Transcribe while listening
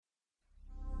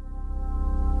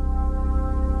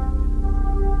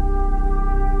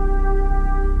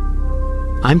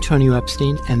I'm Tony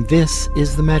Epstein, and this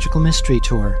is the Magical Mystery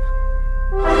Tour.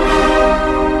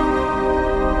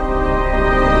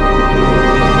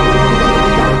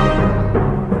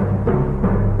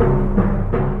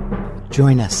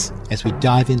 Join us as we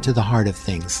dive into the heart of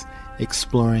things,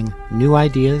 exploring new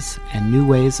ideas and new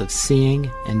ways of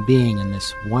seeing and being in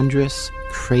this wondrous,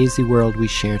 crazy world we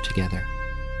share together.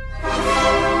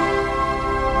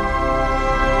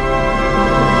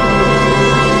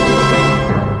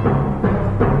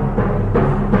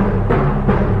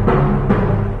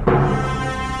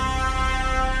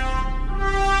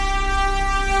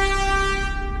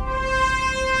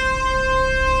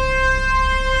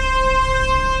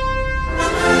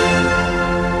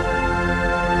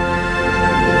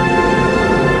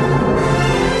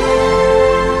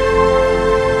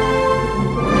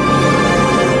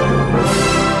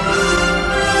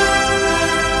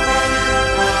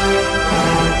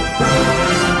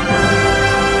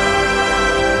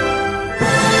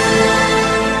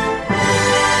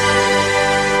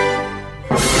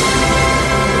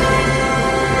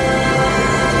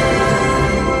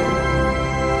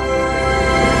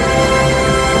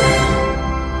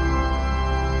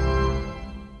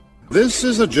 This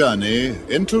is a journey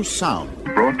into sound.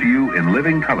 Brought to you in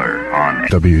living color on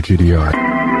WGDI.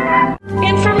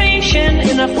 Information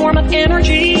in the form of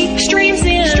energy streams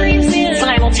in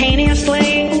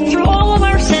simultaneously through all of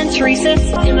our sensory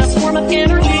systems in the form of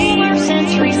energy.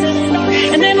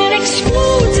 And then it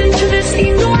explodes into this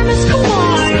enormous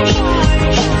collage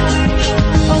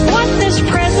of what this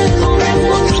present moment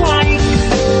looks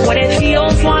like, what it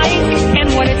feels like,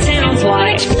 and what it sounds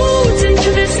like. It explodes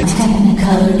into this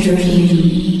Technicolor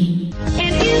dream.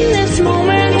 And in this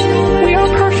moment, we are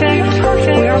perfect.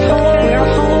 We are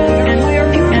whole, and we are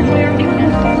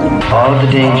beautiful. All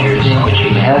the dangers which you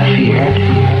have feared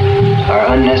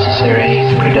are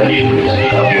unnecessary productions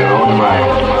of your own mind.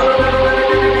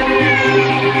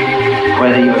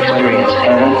 Whether you experience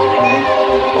heaven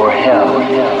or hell,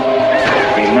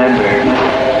 remember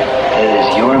that it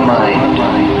is your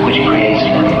mind which creates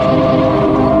them.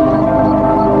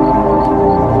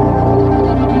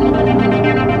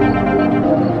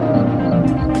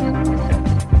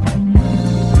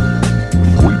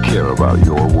 About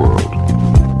your world.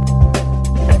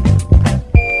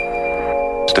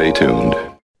 Stay tuned.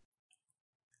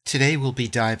 Today we'll be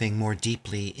diving more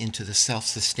deeply into the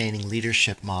self-sustaining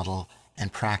leadership model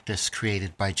and practice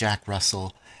created by Jack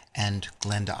Russell and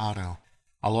Glenda Otto.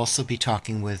 I'll also be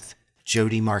talking with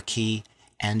Jody Marquis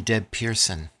and Deb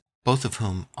Pearson, both of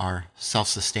whom are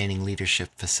self-sustaining leadership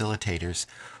facilitators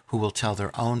who will tell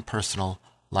their own personal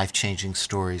life-changing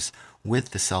stories with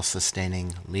the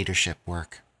self-sustaining leadership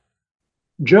work.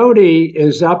 Jody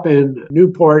is up in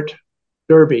Newport,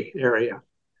 Derby area,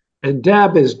 and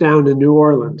Deb is down in New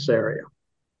Orleans area.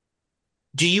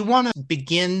 Do you want to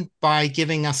begin by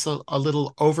giving us a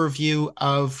little overview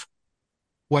of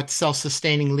what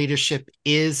self-sustaining leadership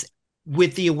is,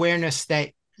 with the awareness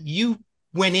that you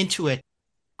went into it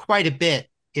quite a bit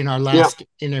in our last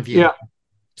interview? Yeah.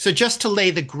 So just to lay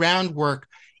the groundwork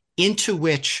into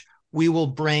which we will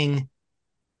bring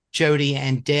Jody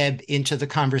and Deb into the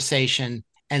conversation,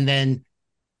 and then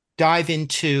dive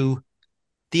into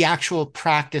the actual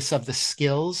practice of the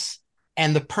skills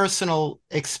and the personal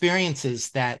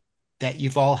experiences that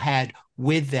you've all had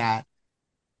with that,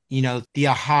 you know, the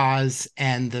ahas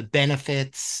and the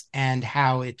benefits and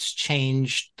how it's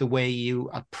changed the way you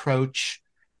approach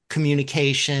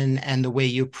communication and the way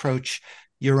you approach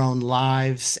your own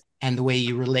lives and the way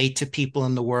you relate to people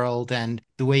in the world and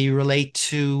the way you relate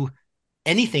to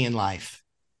anything in life.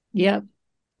 Yep.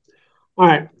 All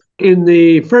right. In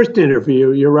the first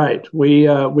interview, you're right. We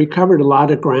covered a lot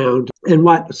of ground in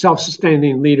what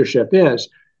self-sustaining leadership is.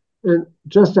 And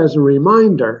just as a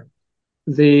reminder,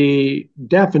 the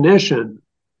definition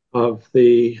of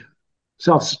the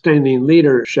self-sustaining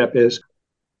leadership is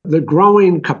the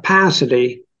growing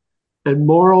capacity and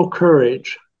moral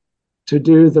courage to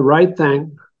do the right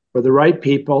thing for the right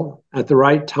people at the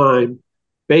right time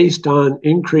based on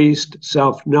increased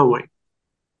self-knowing.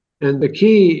 And the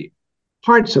key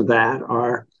parts of that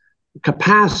are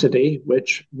capacity,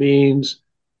 which means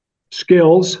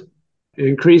skills,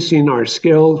 increasing our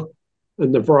skill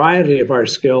and the variety of our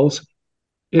skills.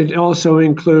 It also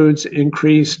includes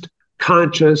increased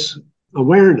conscious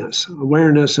awareness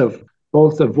of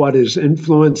both of what is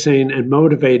influencing and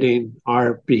motivating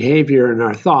our behavior and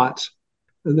our thoughts.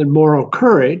 And then moral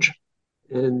courage.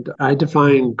 And I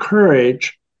define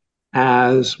courage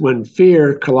as when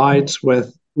fear collides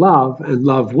with love and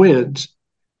love wins.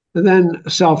 And then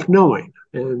self-knowing.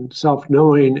 And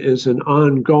self-knowing is an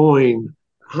ongoing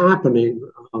happening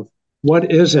of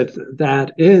what is it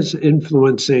that is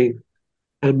influencing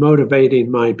and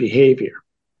motivating my behavior?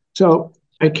 So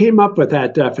I came up with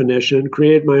that definition,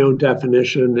 created my own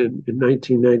definition in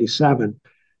 1997.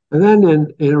 And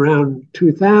then in around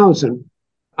 2000,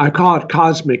 I call it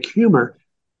cosmic humor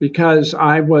because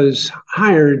I was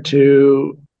hired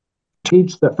to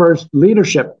teach the first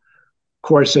leadership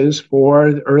courses for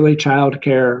early child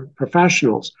care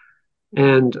professionals.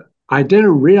 And I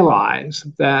didn't realize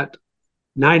that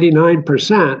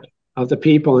 99% of the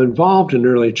people involved in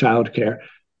early child care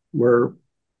were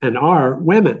and are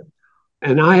women.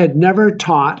 And I had never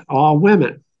taught all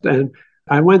women. And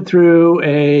I went through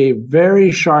a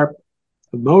very sharp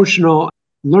emotional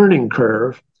learning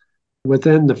curve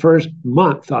within the first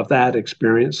month of that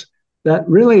experience that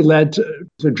really led to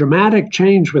a dramatic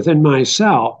change within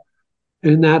myself,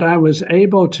 in that I was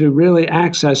able to really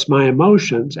access my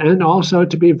emotions and also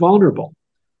to be vulnerable.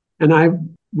 And I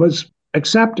was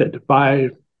accepted by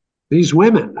these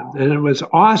women, and it was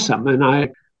awesome. And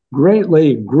I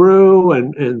greatly grew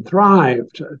and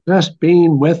thrived just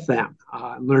being with them,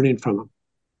 learning from them.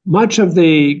 Much of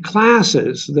the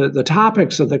classes, the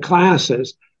topics of the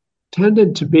classes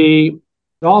tended to be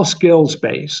all skills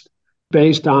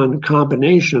based on a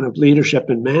combination of leadership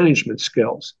and management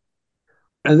skills.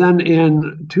 And then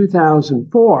in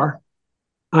 2004,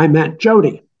 I met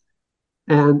Jody.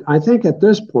 And I think at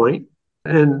this point,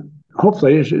 and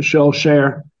hopefully she'll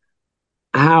share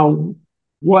how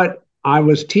what I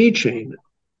was teaching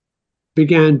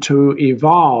began to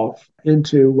evolve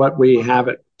into what we have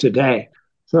it today.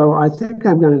 So I think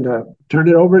I'm going to turn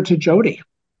it over to Jody.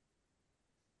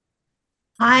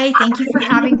 Hi, thank you for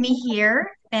having me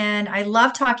here. And I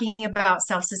love talking about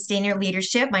self-sustaining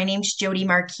leadership. My name's Jody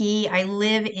Marquis. I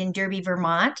live in Derby,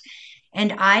 Vermont,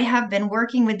 and I have been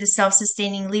working with the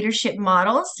self-sustaining leadership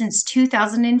model since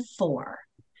 2004.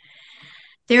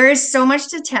 There is so much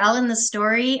to tell in the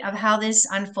story of how this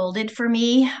unfolded for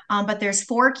me, but there's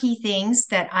 4 key things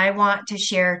that I want to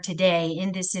share today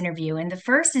in this interview. And the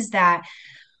first is that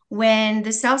when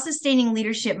the self-sustaining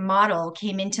leadership model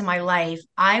came into my life,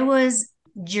 I was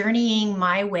journeying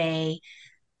my way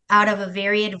out of a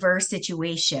very adverse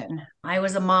situation. I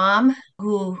was a mom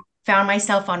who found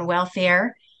myself on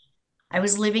welfare. I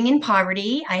was living in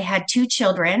poverty. I had 2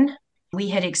 children. We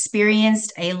had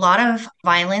experienced a lot of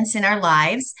violence in our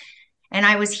lives, and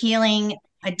I was healing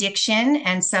addiction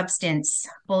and substance,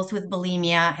 both with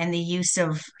bulimia and the use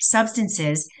of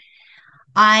substances.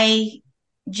 I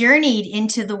journeyed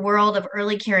into the world of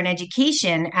early care and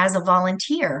education as a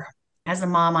volunteer, as a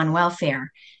mom on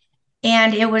welfare.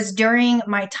 And it was during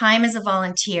my time as a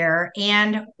volunteer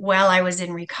and while I was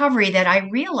in recovery that I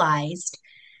realized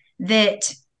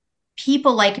that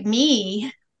people like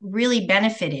me really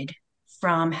benefited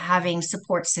from having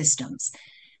support systems.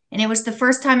 And it was the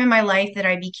first time in my life that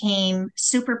I became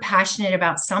super passionate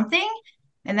about something.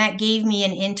 And that gave me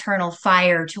an internal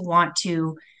fire to want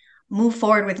to move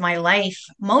forward with my life,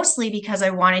 mostly because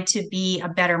I wanted to be a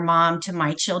better mom to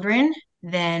my children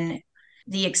than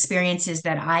the experiences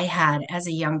that I had as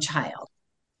a young child.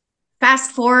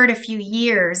 Fast forward a few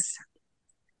years,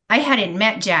 I hadn't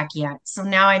met Jack yet. So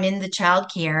now I'm in the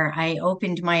childcare. I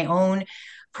opened my own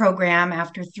program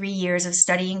after 3 years of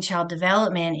studying child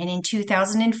development. And in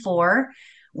 2004,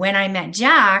 when I met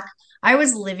Jack, I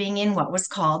was living in what was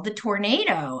called the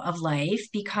tornado of life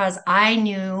because I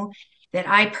knew that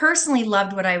I personally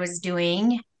loved what I was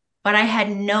doing, but I had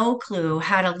no clue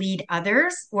how to lead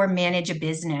others or manage a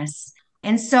business.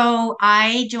 And so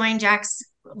I joined Jack's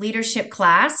leadership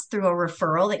class through a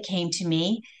referral that came to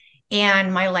me,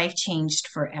 and my life changed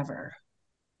forever.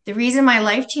 The reason my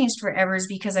life changed forever is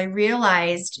because I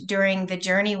realized during the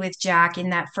journey with Jack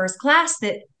in that first class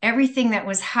that everything that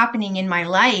was happening in my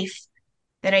life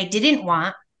that I didn't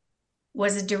want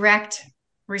was a direct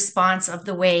response of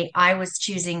the way I was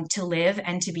choosing to live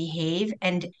and to behave.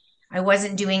 And I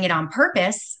wasn't doing it on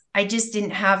purpose. I just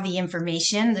didn't have the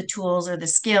information, the tools, or the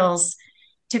skills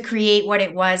to create what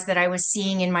it was that I was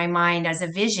seeing in my mind as a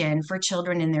vision for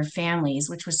children and their families,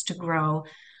 which was to grow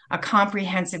a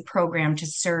comprehensive program to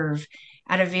serve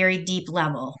at a very deep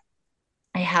level.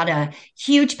 I had a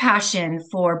huge passion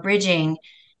for bridging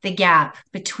the gap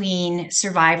between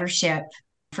survivorship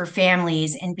for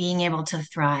families and being able to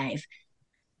thrive.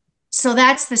 So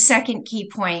that's the second key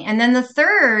point. And then the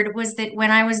third was that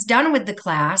when I was done with the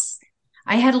class,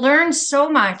 I had learned so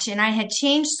much and I had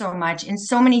changed so much, and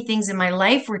so many things in my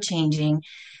life were changing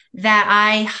that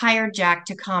I hired Jack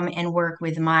to come and work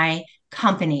with my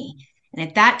company. And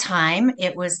at that time,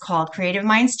 it was called Creative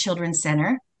Minds Children's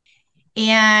Center.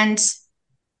 And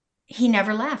he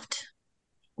never left.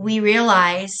 We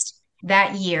realized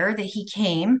that year that he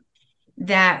came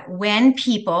that when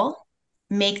people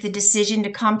make the decision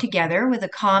to come together with a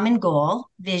common goal,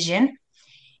 vision,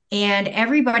 and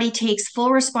everybody takes full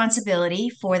responsibility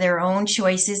for their own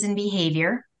choices and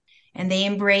behavior, and they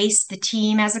embrace the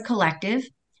team as a collective,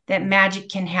 that magic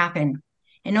can happen.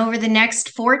 And over the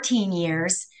next 14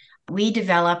 years, we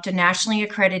developed a nationally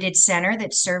accredited center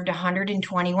that served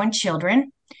 121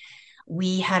 children.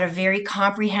 We had a very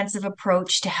comprehensive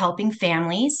approach to helping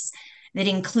families that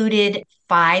included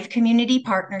 5 community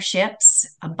partnerships,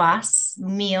 a bus,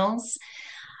 meals,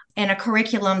 and a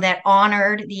curriculum that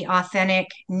honored the authentic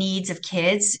needs of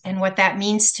kids. And what that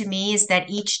means to me is that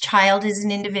each child is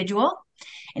an individual.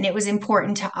 And it was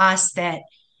important to us that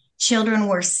children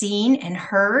were seen and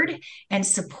heard and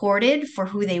supported for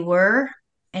who they were,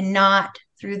 and not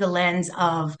through the lens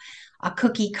of a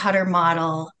cookie cutter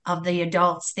model of the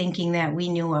adults thinking that we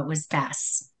knew what was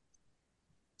best.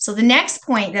 So the next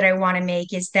point that I want to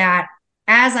make is that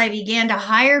as I began to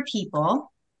hire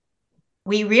people,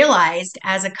 we realized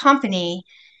as a company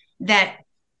that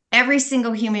every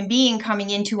single human being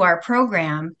coming into our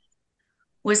program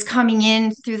was coming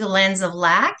in through the lens of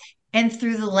lack and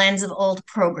through the lens of old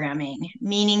programming,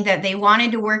 meaning that they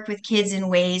wanted to work with kids in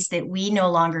ways that we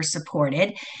no longer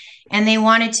supported. And they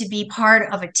wanted to be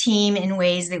part of a team in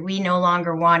ways that we no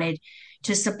longer wanted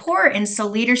to support. And so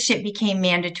leadership became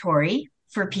mandatory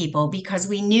for people because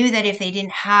we knew that if they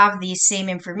didn't have the same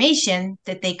information,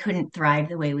 that they couldn't thrive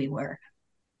the way we were.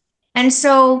 And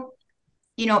so,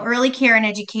 early care and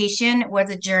education was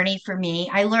a journey for me.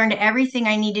 I learned everything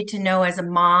I needed to know as a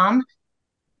mom,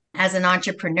 as an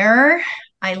entrepreneur.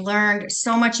 I learned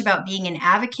so much about being an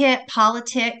advocate,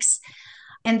 politics,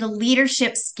 and the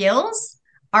leadership skills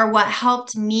are what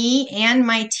helped me and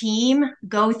my team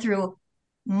go through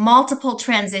multiple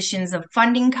transitions of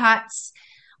funding cuts,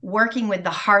 working with the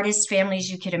hardest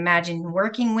families you could imagine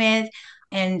working with,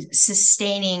 and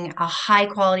sustaining a high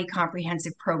quality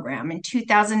comprehensive program. In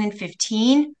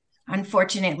 2015,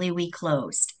 unfortunately, we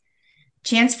closed.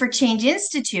 Chance for Change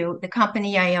Institute, the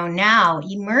company I own now,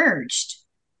 emerged.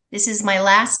 This is my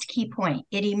last key point.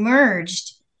 It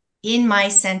emerged in my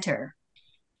center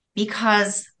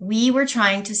because we were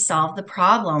trying to solve the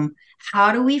problem.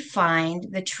 How do we find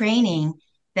the training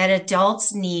that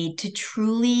adults need to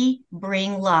truly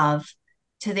bring love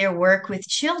to their work with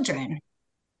children?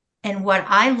 And what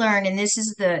I learned, and this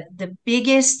is the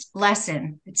biggest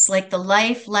lesson, it's like the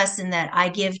life lesson that I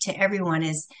give to everyone,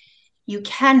 is you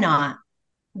cannot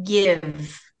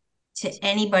give to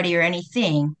anybody or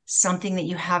anything something that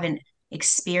you haven't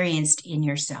experienced in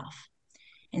yourself.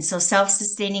 And so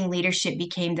self-sustaining leadership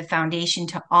became the foundation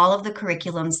to all of the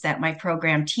curriculums that my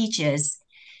program teaches.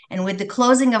 And with the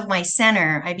closing of my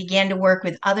center, I began to work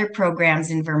with other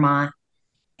programs in Vermont.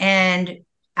 And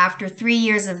after 3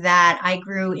 years of that, I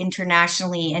grew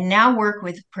internationally and now work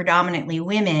with predominantly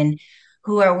women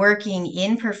who are working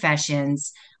in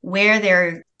professions where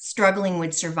they're struggling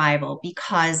with survival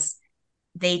because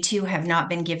they too have not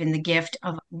been given the gift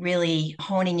of really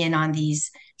honing in on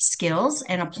these skills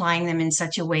and applying them in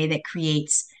such a way that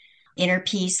creates inner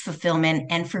peace, fulfillment.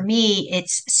 And for me,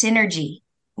 it's synergy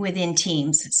within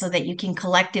teams so that you can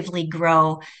collectively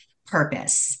grow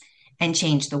purpose and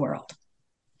change the world.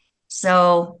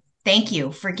 So thank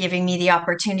you for giving me the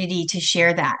opportunity to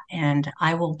share that. And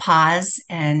I will pause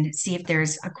and see if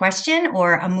there's a question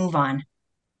or a move on.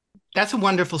 That's a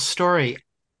wonderful story.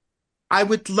 I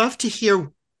would love to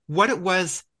hear what it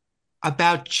was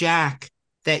about Jack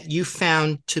that you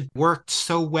found to work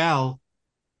so well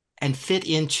and fit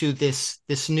into this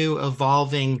new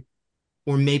evolving,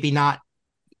 or maybe not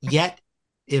yet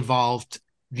evolved,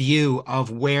 view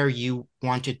of where you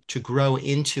wanted to grow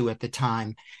into at the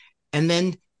time. And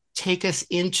then take us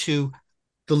into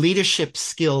the leadership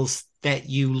skills that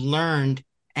you learned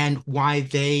and why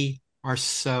they are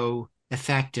so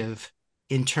effective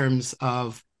in terms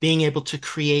of being able to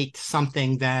create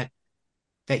something that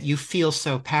you feel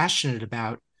so passionate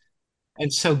about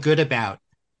and so good about.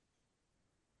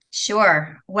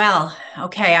 Sure. Well,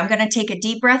 okay, I'm going to take a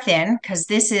deep breath in because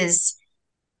this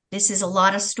is a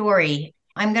lot of story.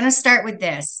 I'm going to start with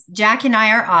this. Jack and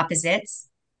I are opposites.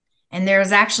 And there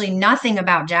was actually nothing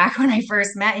about Jack when I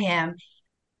first met him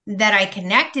that I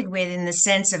connected with in the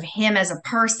sense of him as a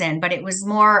person, but it was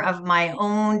more of my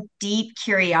own deep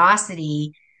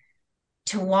curiosity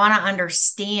to want to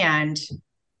understand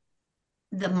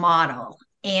the model.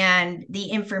 And the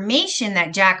information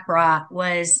that Jack brought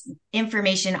was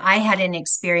information I hadn't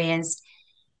experienced.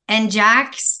 And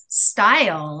Jack's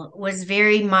style was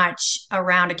very much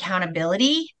around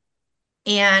accountability.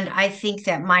 And I think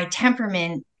that my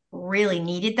temperament really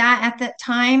needed that at that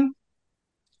time.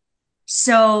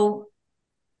 So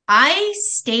I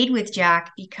stayed with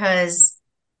Jack because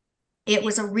it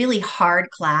was a really hard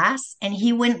class and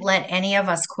he wouldn't let any of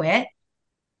us quit.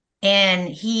 And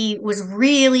he was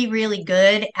really, really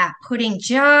good at putting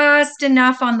just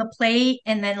enough on the plate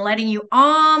and then letting you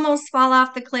almost fall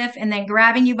off the cliff and then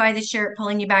grabbing you by the shirt,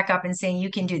 pulling you back up and saying, you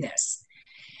can do this.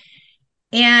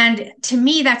 And to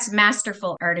me, that's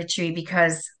masterful artistry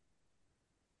because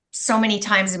so many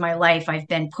times in my life, I've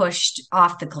been pushed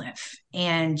off the cliff.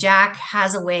 And Jack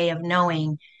has a way of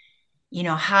knowing,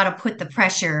 how to put the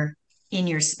pressure in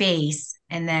your space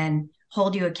and then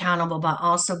hold you accountable, but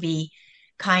also be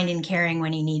kind and caring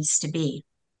when he needs to be.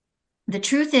 The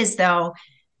truth is, though,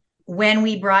 when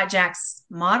we brought Jack's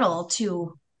model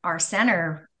to our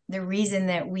center, the reason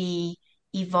that we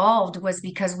evolved was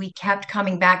because we kept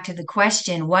coming back to the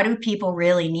question, what do people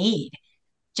really need?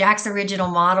 Jack's original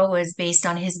model was based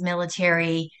on his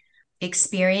military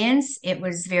experience. It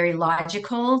was very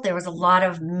logical. There was a lot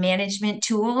of management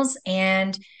tools,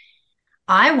 and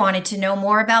I wanted to know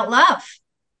more about love.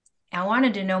 I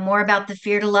wanted to know more about the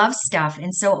fear to love stuff.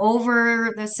 And so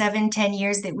over the 7-10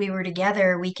 years that we were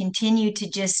together, we continued to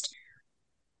just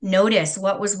notice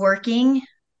what was working,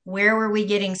 where were we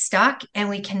getting stuck, and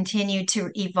we continued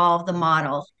to evolve the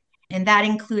model. And that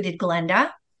included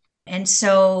Glenda. And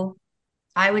so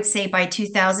I would say by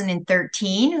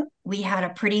 2013, we had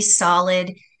a pretty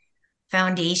solid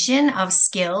foundation of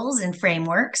skills and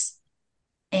frameworks.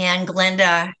 And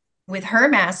Glenda, with her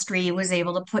mastery, was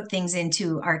able to put things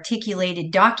into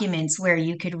articulated documents where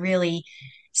you could really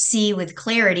see with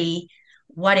clarity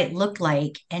what it looked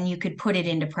like and you could put it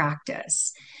into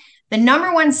practice. The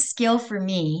number one skill for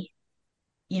me,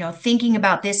 thinking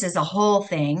about this as a whole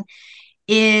thing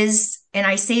is, and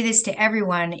I say this to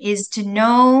everyone, is to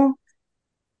know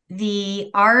the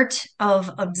art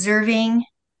of observing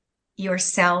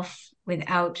yourself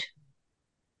without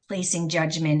placing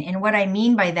judgment. And what I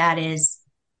mean by that is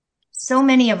so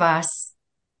many of us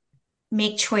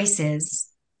make choices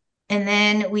and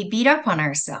then we beat up on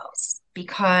ourselves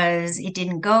because it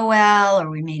didn't go well or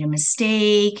we made a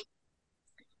mistake.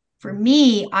 For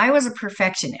me, I was a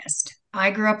perfectionist.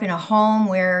 I grew up in a home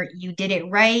where you did it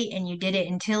right and you did it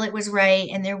until it was right.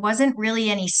 And there wasn't really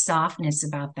any softness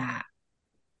about that.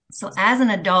 So as an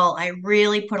adult, I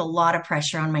really put a lot of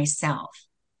pressure on myself.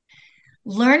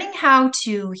 Learning how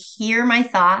to hear my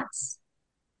thoughts,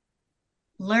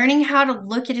 learning how to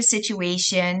look at a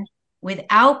situation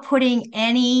without putting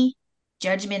any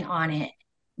judgment on it,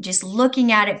 just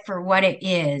looking at it for what it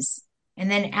is,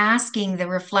 and then asking the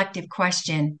reflective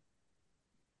question,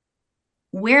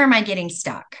 where am I getting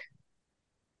stuck?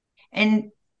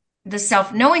 And the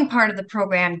self-knowing part of the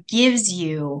program gives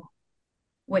you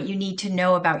what you need to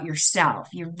know about yourself,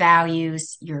 your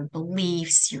values, your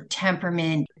beliefs, your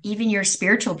temperament, even your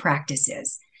spiritual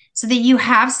practices, so that you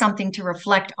have something to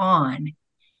reflect on.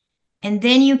 And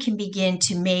then you can begin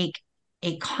to make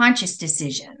a conscious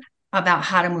decision about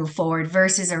how to move forward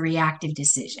versus a reactive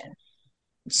decision.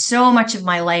 So much of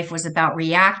my life was about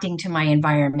reacting to my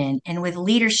environment. And with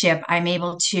leadership, I'm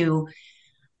able to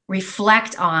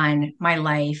reflect on my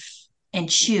life and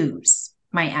choose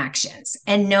my actions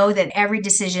and know that every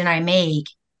decision I make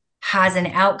has an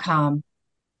outcome.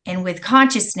 And with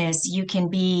consciousness, you can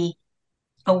be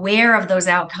aware of those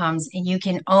outcomes and you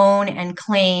can own and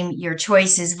claim your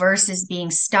choices versus being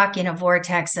stuck in a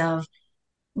vortex of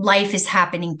life is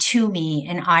happening to me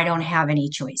and I don't have any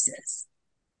choices.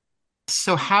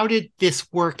 So how did this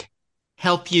work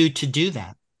help you to do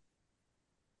that?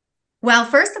 Well,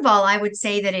 first of all, I would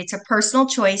say that it's a personal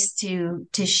choice to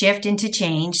shift and to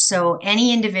change. So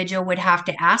any individual would have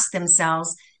to ask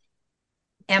themselves,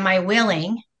 am I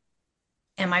willing?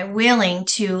 Am I willing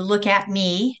to look at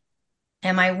me?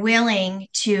 Am I willing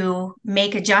to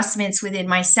make adjustments within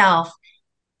myself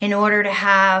in order to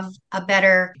have a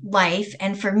better life?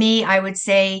 And for me, I would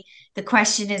say the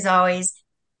question is always,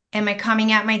 am I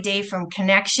coming at my day from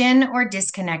connection or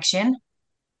disconnection?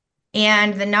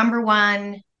 And the number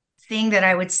one thing that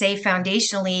I would say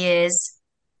foundationally is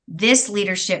this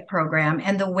leadership program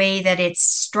and the way that it's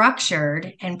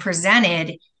structured and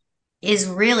presented is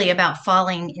really about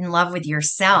falling in love with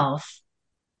yourself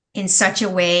in such a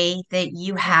way that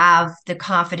you have the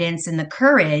confidence and the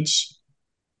courage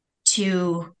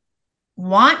to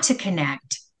want to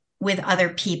connect with other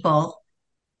people,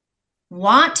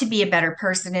 want to be a better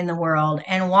person in the world,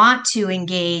 and want to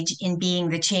engage in being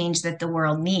the change that the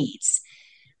world needs.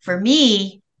 For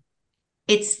me,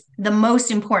 it's the most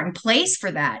important place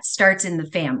for that starts in the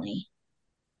family.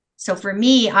 So for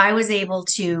me, I was able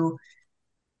to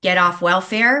get off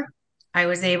welfare. I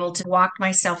was able to walk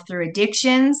myself through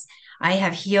addictions. I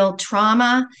have healed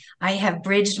trauma. I have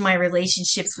bridged my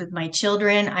relationships with my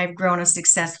children. I've grown a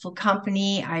successful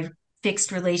company. I've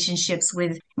fixed relationships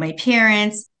with my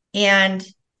parents. And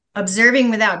observing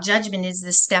without judgment is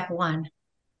the step one.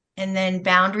 And then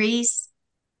boundaries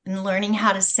and learning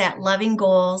how to set loving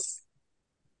goals.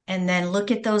 And then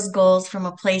look at those goals from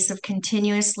a place of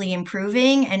continuously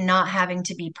improving and not having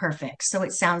to be perfect. So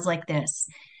it sounds like this.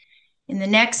 In the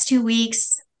next 2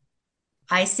 weeks,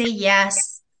 I say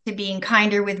yes to being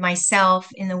kinder with myself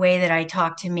in the way that I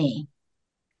talk to me.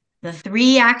 The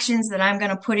 3 actions that I'm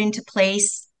going to put into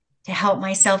place to help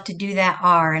myself to do that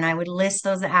are, and I would list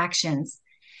those actions.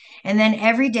 And then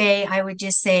every day I would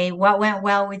just say, what went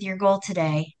well with your goal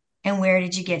today? And where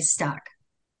did you get stuck?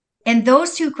 And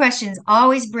those 2 questions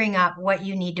always bring up what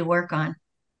you need to work on.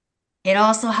 It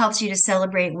also helps you to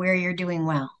celebrate where you're doing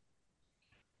well.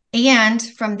 And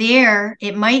from there,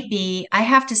 it might be, I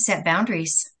have to set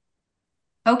boundaries.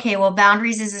 Okay, well,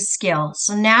 boundaries is a skill.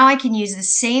 So now I can use the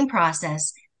same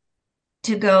process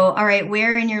to go, all right,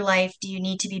 where in your life do you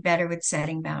need to be better with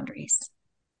setting boundaries?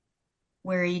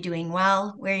 Where are you doing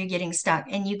well? Where are you getting stuck?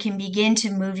 And you can begin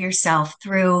to move yourself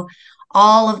through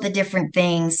all of the different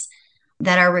things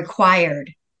that are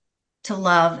required to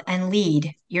love and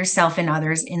lead yourself and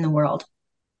others in the world.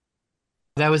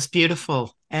 That was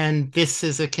beautiful. And this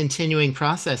is a continuing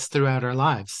process throughout our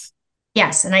lives.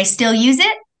 Yes, and I still use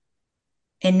it.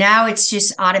 And now it's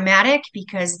just automatic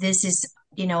because this is,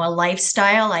 a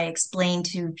lifestyle. I explain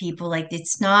to people like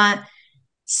it's not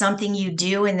something you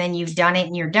do and then you've done it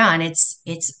and you're done.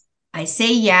 I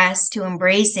say yes to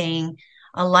embracing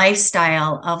a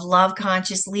lifestyle of love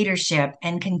conscious leadership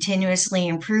and continuously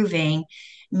improving,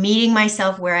 meeting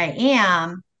myself where I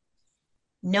am,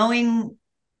 knowing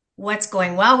what's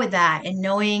going well with that and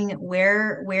knowing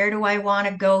where do I want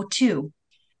to go to,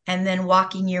 and then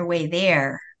walking your way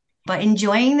there, but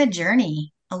enjoying the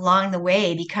journey along the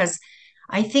way, because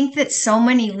I think that so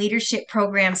many leadership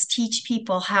programs teach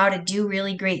people how to do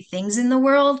really great things in the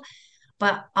world,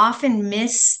 but often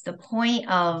miss the point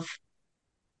of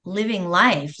living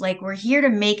life. Like, we're here to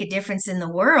make a difference in the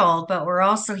world, but we're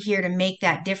also here to make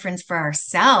that difference for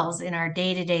ourselves in our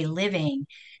day-to-day living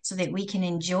so that we can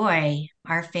enjoy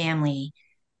our family.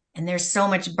 And there's so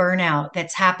much burnout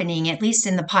that's happening, at least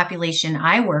in the population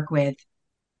I work with,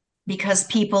 because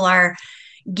people are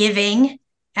giving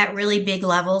at really big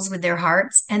levels with their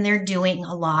hearts, and they're doing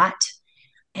a lot,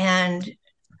 and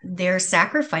they're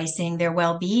sacrificing their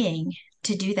well-being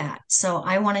to do that. So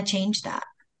I want to change that.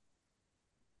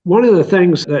 One of the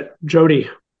things that Jody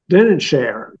didn't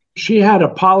share, she had a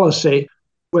policy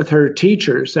with her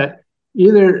teachers that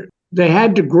either they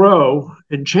had to grow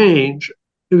and change.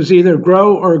 It was either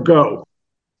grow or go.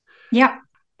 Yeah.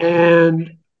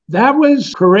 And that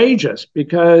was courageous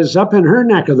because up in her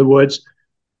neck of the woods,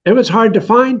 it was hard to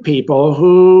find people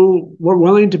who were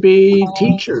willing to be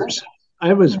teachers.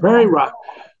 It was very rough,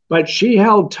 but she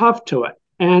held tough to it.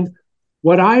 And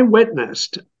what I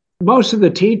witnessed, most of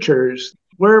the teachers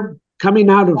were coming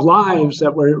out of lives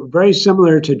that were very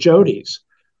similar to Jody's.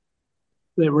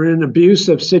 They were in an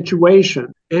abusive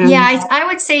situation. And yeah, I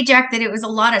would say, Jack, that it was a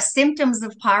lot of symptoms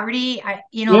of poverty. I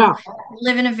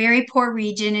live in a very poor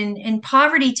region, and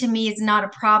poverty to me is not a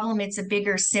problem. It's a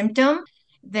bigger symptom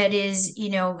that is,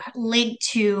 linked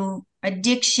to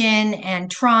addiction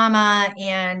and trauma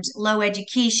and low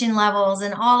education levels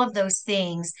and all of those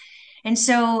things. And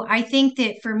so I think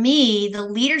that for me, the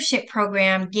leadership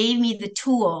program gave me the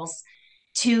tools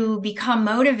to become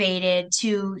motivated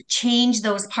to change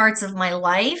those parts of my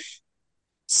life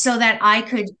so that I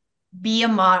could be a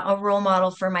role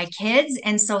model for my kids,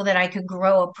 and so that I could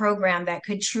grow a program that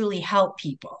could truly help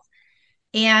people.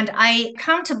 And I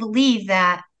come to believe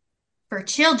that for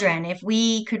children, if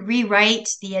we could rewrite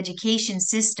the education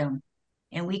system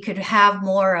and we could have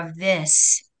more of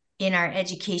this in our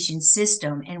education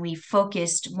system, and we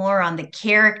focused more on the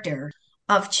character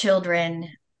of children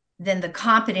than the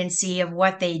competency of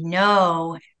what they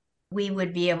know, we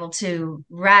would be able to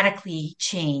radically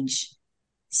change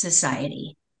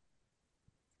society.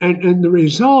 And the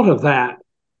result of that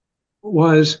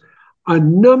was a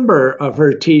number of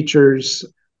her teachers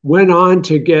went on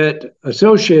to get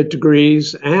associate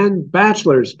degrees and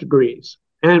bachelor's degrees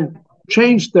and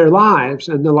changed their lives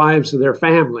and the lives of their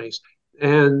families.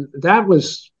 And that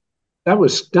was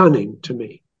stunning to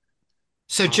me.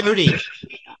 So, Jody.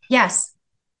 Yes.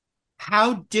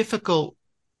 How difficult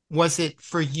was it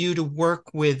for you to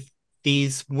work with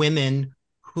these women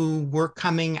who were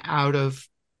coming out of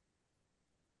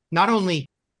not only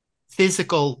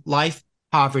physical life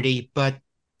poverty, but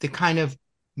the kind of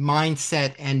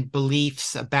mindset and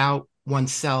beliefs about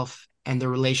oneself and the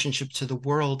relationship to the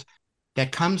world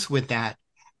that comes with that.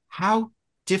 How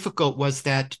difficult was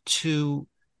that to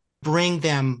bring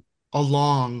them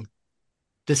along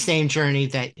the same journey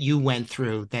that you went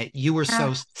through, that you were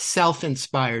so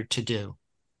self-inspired to do?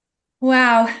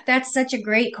 Wow, that's such a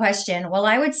great question. Well,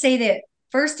 I would say that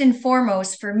first and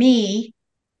foremost, for me,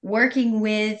 working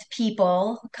with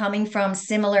people coming from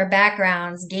similar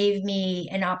backgrounds gave me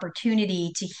an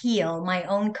opportunity to heal my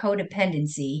own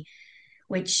codependency,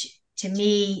 which to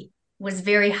me was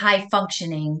very high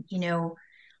functioning,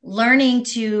 learning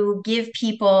to give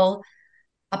people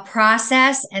a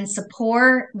process and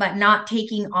support, but not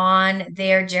taking on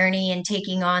their journey and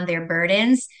taking on their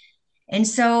burdens. And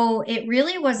so it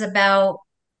really was about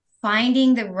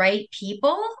finding the right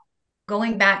people,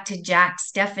 going back to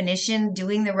Jack's definition,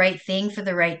 doing the right thing for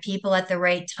the right people at the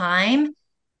right time.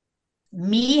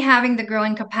 Me having the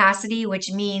growing capacity,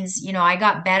 which means, I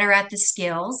got better at the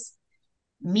skills.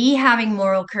 Me having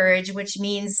moral courage, which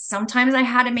means sometimes I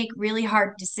had to make really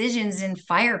hard decisions and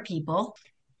fire people.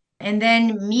 And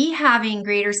then me having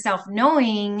greater self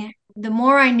knowing, the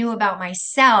more I knew about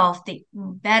myself, the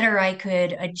better I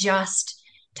could adjust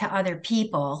to other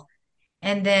people.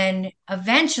 And then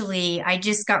eventually I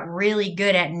just got really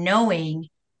good at knowing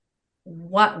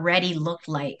what ready looked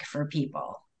like for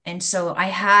people. And so I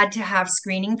had to have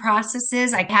screening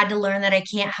processes. I had to learn that I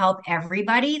can't help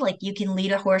everybody. Like you can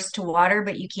lead a horse to water,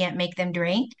 but you can't make them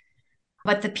drink.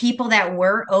 But the people that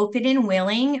were open and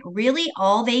willing, really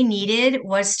all they needed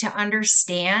was to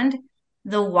understand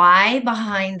the why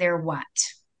behind their what.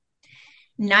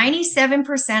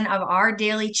 97% of our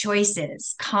daily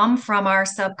choices come from our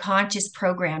subconscious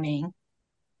programming.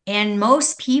 And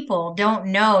most people don't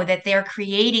know that they're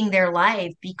creating their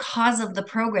life because of the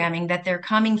programming that they're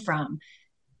coming from.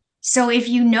 So if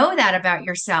you know that about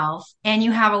yourself and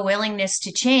you have a willingness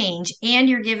to change and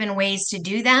you're given ways to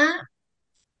do that,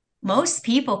 most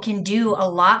people can do a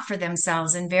lot for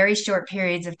themselves in very short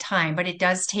periods of time, but it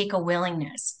does take a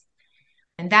willingness.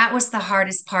 And that was the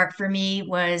hardest part for me,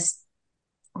 was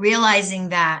realizing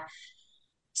that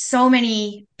so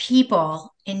many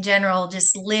people in general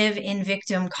just live in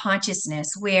victim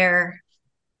consciousness where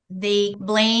they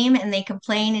blame and they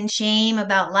complain and shame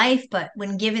about life, but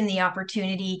when given the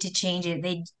opportunity to change it,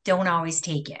 they don't always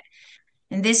take it.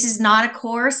 And this is not a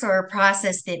course or a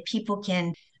process that people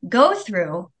can go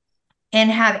through and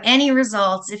have any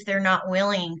results if they're not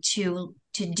willing to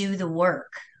do the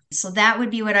work. So that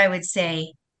would be what I would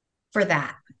say for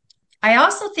that. I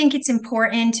also think it's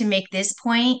important to make this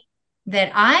point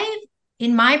that I,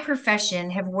 in my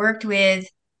profession, have worked with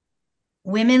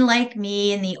women like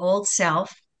me in the old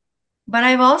self, but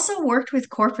I've also worked with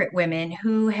corporate women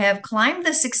who have climbed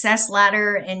the success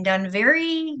ladder and done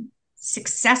very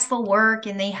successful work,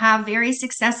 and they have very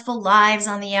successful lives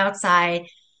on the outside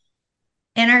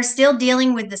and are still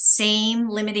dealing with the same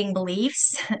limiting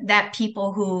beliefs that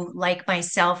people who, like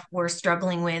myself, were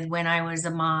struggling with when I was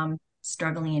a mom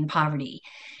struggling in poverty.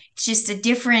 It's just a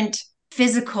different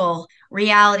physical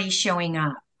reality showing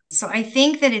up. So I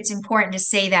think that it's important to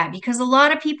say that, because a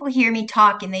lot of people hear me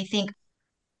talk and they think,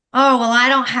 oh, well, I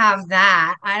don't have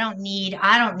that. I don't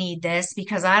need this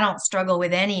because I don't struggle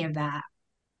with any of that.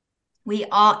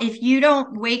 If you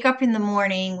don't wake up in the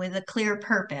morning with a clear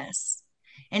purpose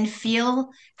and feel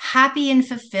happy and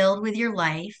fulfilled with your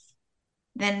life,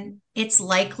 then it's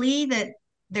likely that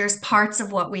there's parts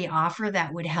of what we offer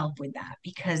that would help with that,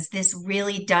 because this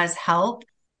really does help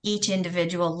each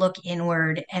individual look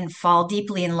inward and fall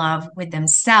deeply in love with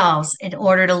themselves in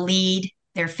order to lead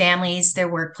their families, their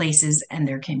workplaces, and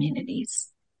their communities.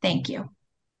 Thank you.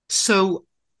 So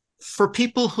for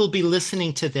people who'll be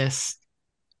listening to this,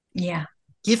 yeah,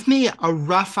 give me a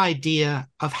rough idea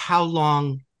of how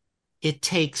long it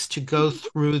takes to go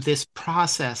through this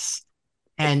process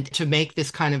and to make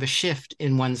this kind of a shift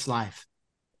in one's life.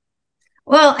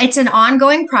 Well, it's an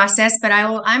ongoing process, but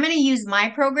I'm going to use my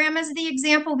program as the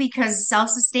example, because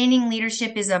self-sustaining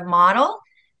leadership is a model,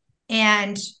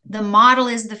 and the model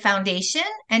is the foundation,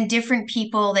 and different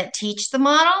people that teach the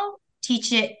model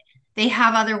teach it. They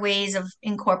have other ways of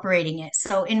incorporating it.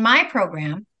 So in my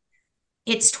program,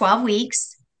 it's 12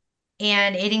 weeks,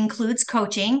 and it includes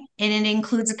coaching, and it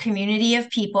includes a community of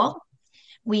people.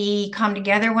 We come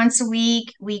together once a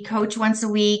week, we coach once a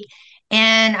week,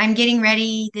 and I'm getting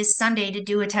ready this Sunday to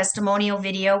do a testimonial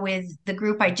video with the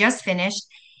group I just finished.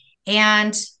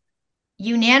 And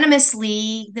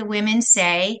unanimously, the women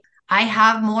say, I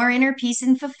have more inner peace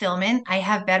and fulfillment. I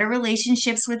have better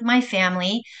relationships with my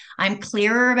family. I'm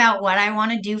clearer about what I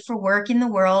want to do for work in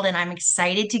the world, and I'm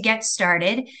excited to get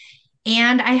started.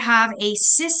 And I have a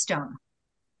system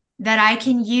that I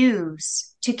can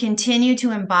use to continue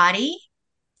to embody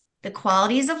the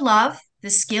qualities of love, the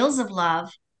skills of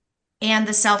love, and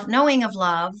the self-knowing of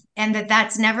love, and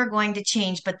that's never going to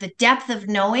change. But the depth of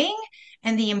knowing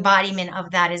and the embodiment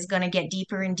of that is going to get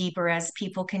deeper and deeper as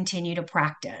people continue to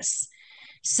practice.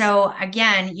 So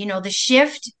again, the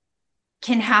shift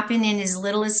can happen in as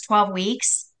little as 12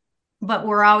 weeks, but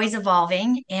we're always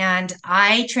evolving. And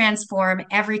I transform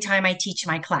every time I teach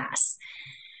my class.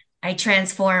 I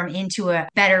transform into a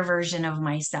better version of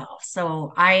myself.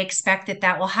 So I expect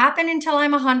that will happen until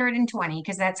I'm 120,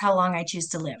 because that's how long I choose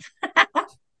to live.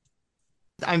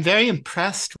 I'm very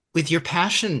impressed with your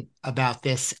passion about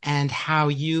this and how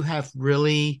you have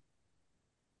really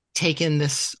taken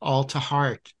this all to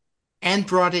heart and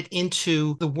brought it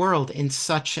into the world in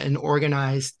such an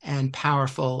organized and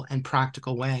powerful and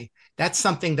practical way. That's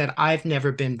something that I've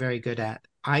never been very good at.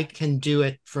 I can do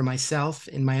it for myself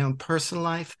in my own personal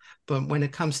life, but when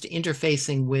it comes to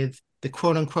interfacing with the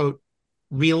quote unquote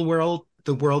real world,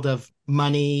 the world of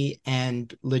money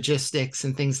and logistics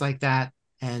and things like that,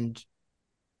 and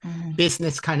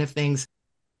business kind of things,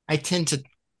 I tend to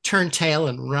turn tail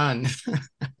and run.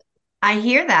 I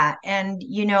hear that. And,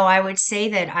 I would say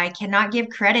that I cannot give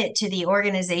credit to the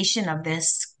organization of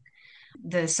this,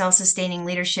 the self-sustaining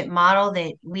leadership model,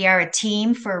 that we are a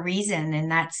team for a reason.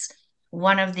 And that's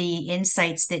one of the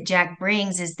insights that Jack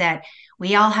brings, is that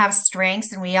we all have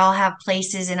strengths and we all have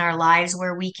places in our lives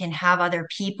where we can have other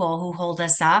people who hold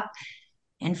us up.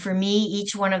 And for me,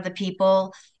 each one of the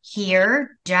people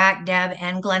here, Jack, Deb,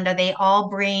 and Glenda, they all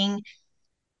bring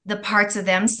the parts of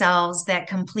themselves that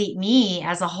complete me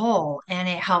as a whole. And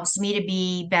it helps me to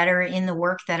be better in the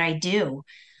work that I do.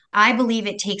 I believe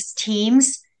it takes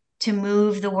teams to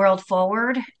move the world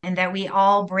forward, and that we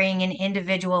all bring an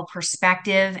individual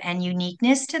perspective and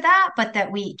uniqueness to that, but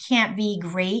that we can't be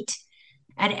great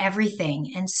at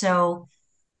everything. And so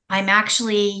I'm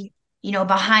actually,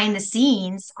 behind the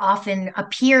scenes often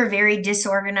appear very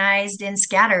disorganized and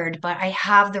scattered, but I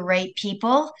have the right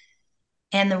people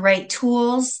and the right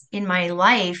tools in my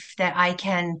life that I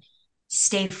can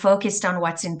stay focused on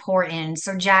what's important.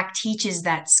 So Jack teaches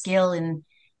that skill in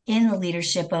the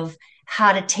leadership of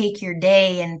how to take your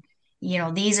day, and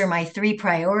these are my 3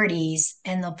 priorities,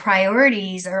 and the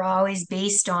priorities are always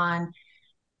based on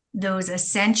those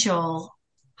essential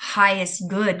highest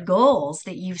good goals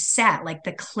that you've set, like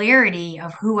the clarity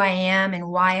of who I am and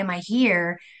why am I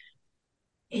here.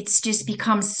 It's just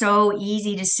become so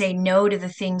easy to say no to the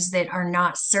things that are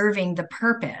not serving the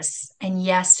purpose and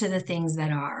yes to the things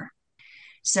that are.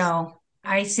 So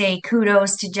I say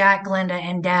kudos to Jack, Glenda,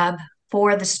 and Deb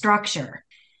for the structure,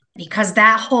 because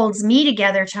that holds me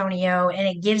together, Tonio, and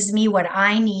it gives me what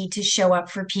I need to show up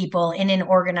for people in an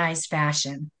organized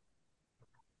fashion.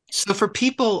 So for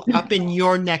people up in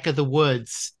your neck of the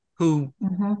woods who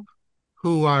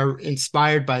are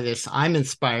inspired by this, I'm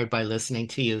inspired by listening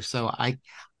to you. So I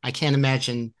can't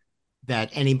imagine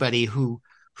that anybody who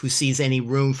sees any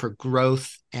room for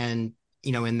growth and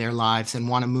in their lives and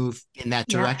want to move in that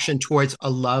direction towards a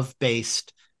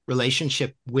love-based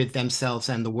relationship with themselves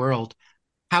and the world,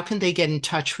 how can they get in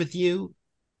touch with you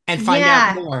and find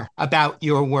out more about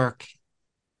your work?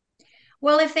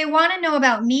 Well, if they want to know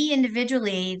about me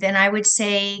individually, then I would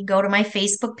say go to my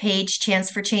Facebook page,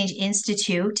 Chance for Change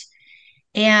Institute.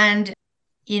 And,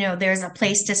 there's a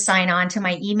place to sign on to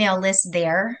my email list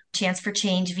there,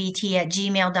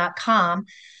 chanceforchangevt@gmail.com.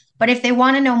 But if they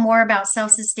want to know more about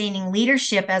self-sustaining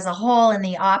leadership as a whole and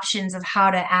the options of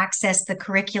how to access the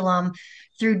curriculum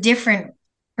through different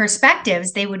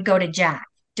perspectives, they would go to Jack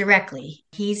directly.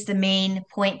 He's the main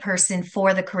point person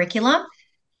for the curriculum.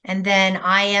 And then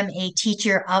I am a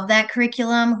teacher of that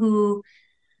curriculum who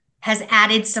has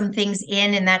added some things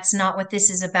in, and that's not what this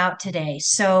is about today.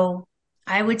 So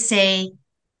I would say,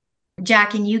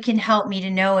 Jack, and you can help me to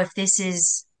know if this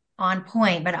is on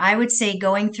point, but I would say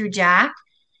going through Jack,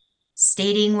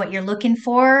 stating what you're looking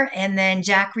for, and then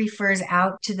Jack refers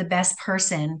out to the best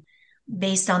person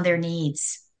based on their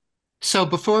needs. So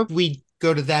before we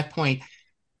go to that point,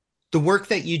 the work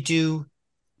that you do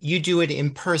it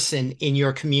in person in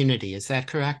your community. Is that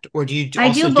correct? Or do you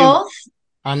also do both?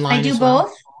 Online I do as well?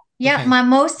 both. Yeah, okay.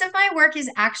 Most of my work is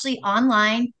actually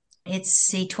online.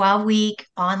 It's a 12-week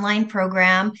online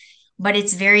program, but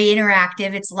it's very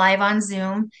interactive. It's live on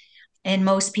Zoom, and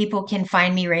most people can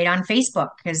find me right on Facebook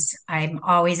because I'm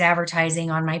always advertising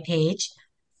on my page.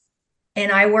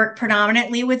 And I work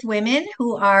predominantly with women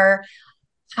who are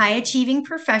high achieving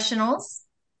professionals,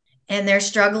 and they're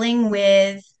struggling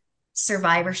with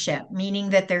survivorship,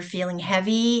 meaning that they're feeling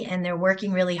heavy and they're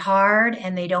working really hard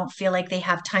and they don't feel like they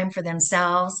have time for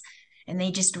themselves. And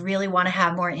they just really want to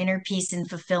have more inner peace and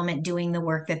fulfillment doing the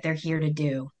work that they're here to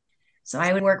do. So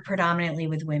I would work predominantly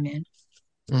with women.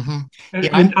 Mm-hmm.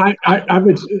 And I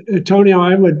would, Antonio,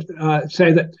 I would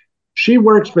say that she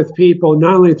works with people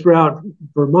not only throughout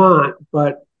Vermont,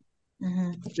 but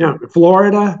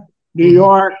Florida, New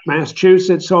York,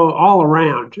 Massachusetts, so all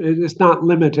around. It's not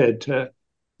limited to.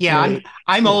 Yeah,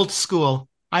 I'm old school.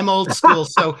 I'm old school.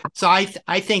 So I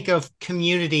think of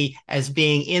community as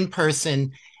being in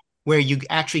person, where you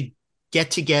actually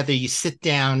get together, you sit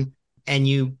down, and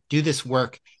you do this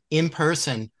work in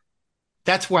person.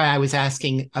 That's why I was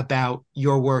asking about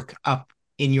your work up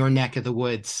in your neck of the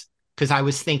woods, because I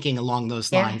was thinking along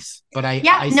those lines. But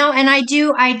and I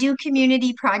do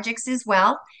community projects as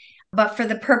well. But for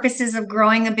the purposes of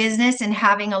growing a business and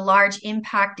having a large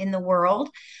impact in the world,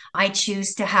 I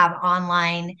choose to have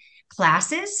online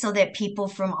classes so that people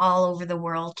from all over the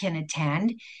world can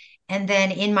attend. And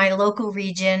then in my local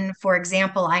region, for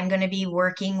example, I'm going to be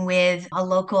working with a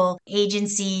local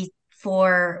agency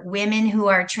for women who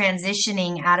are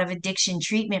transitioning out of addiction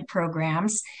treatment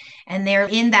programs. And they're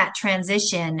in that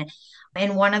transition.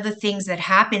 And one of the things that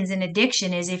happens in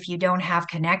addiction is if you don't have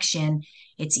connection,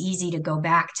 it's easy to go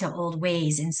back to old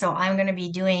ways. And so I'm going to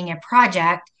be doing a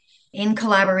project in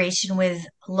collaboration with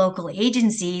local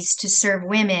agencies to serve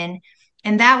women,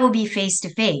 and that will be face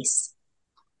to face.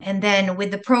 And then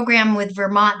with the program with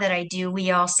Vermont that I do, we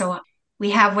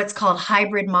have what's called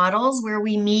hybrid models, where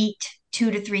we meet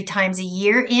 2 to 3 times a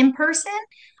year in person,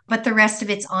 but the rest of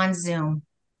it's on Zoom.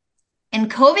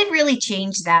 And COVID really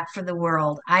changed that for the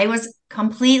world. I was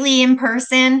completely in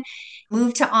person,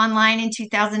 moved to online in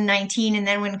 2019. And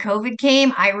then when COVID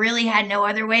came, I really had no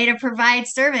other way to provide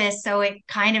service. So it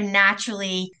kind of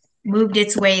naturally moved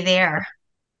its way there.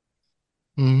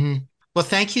 Mm-hmm. Well,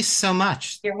 thank you so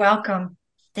much. You're welcome.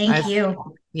 Thank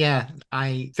you. Yeah,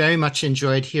 I very much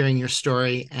enjoyed hearing your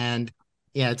story, and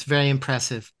yeah, it's very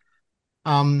impressive.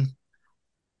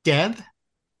 Deb?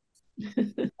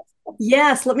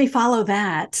 Yes, let me follow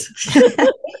that.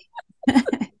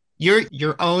 You're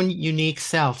your own unique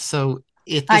self, so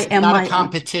it's not a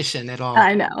competition at all.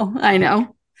 I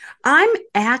know. I'm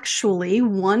actually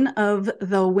one of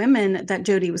the women that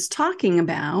Jody was talking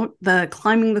about, the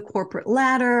climbing the corporate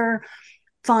ladder,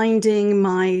 finding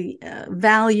my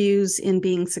values in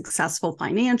being successful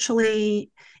financially.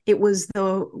 It was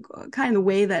the kind of the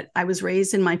way that I was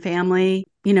raised in my family.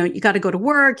 You know, you got to go to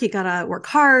work, you got to work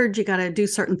hard, you got to do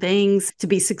certain things to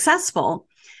be successful.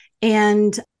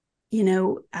 And, you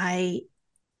know, I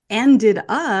ended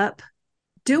up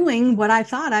doing what I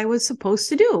thought I was supposed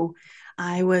to do.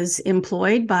 I was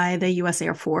employed by the U.S.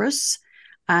 Air Force.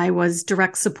 I was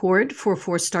direct support for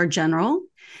 4-star general.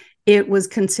 It was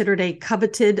considered a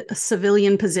coveted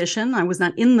civilian position. I was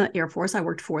not in the Air Force. I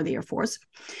worked for the Air Force.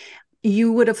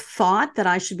 You would have thought that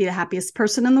I should be the happiest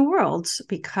person in the world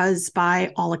because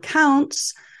by all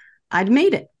accounts, I'd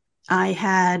made it. I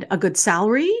had a good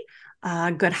salary,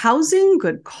 good housing,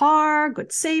 good car,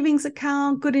 good savings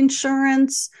account, good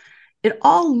insurance. It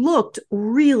all looked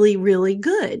really, really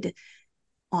good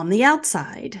on the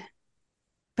outside.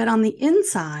 But on the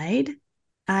inside,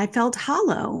 I felt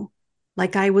hollow,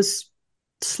 like I was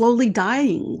slowly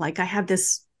dying, like I had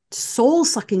this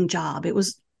soul-sucking job. It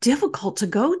was difficult to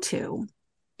go to.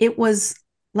 It was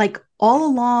like all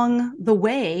along the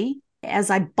way, as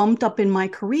I bumped up in my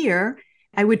career,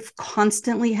 I would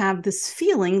constantly have this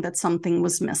feeling that something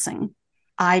was missing.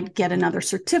 I'd get another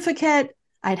certificate.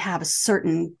 I'd have a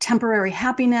certain temporary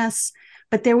happiness,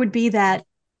 but there would be that,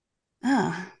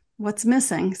 what's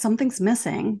missing? Something's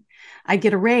missing. I'd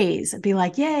get a raise. I'd be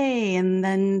like, yay. And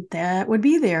then that would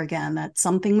be there again, that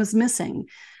something was missing.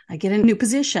 I get a new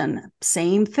position,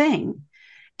 same thing.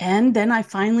 And then I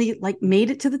finally made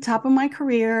it to the top of my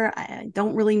career. I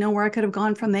don't really know where I could have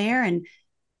gone from there. And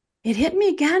it hit me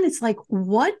again. It's like,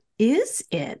 what is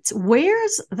it?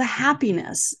 Where's the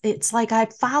happiness? It's like I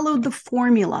followed the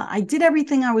formula. I did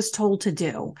everything I was told to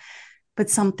do, but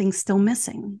something's still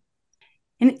missing.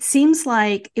 And it seems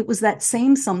like it was that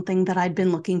same something that I'd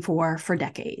been looking for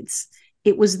decades.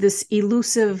 It was this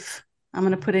elusive, I'm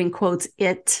going to put it in quotes,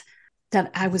 it that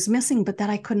I was missing, but that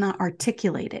I could not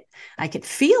articulate it. I could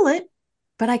feel it,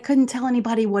 but I couldn't tell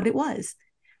anybody what it was.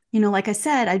 You know, like I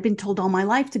said, I'd been told all my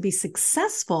life to be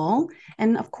successful.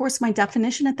 And of course, my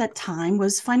definition at that time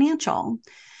was financial.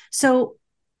 So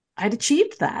I'd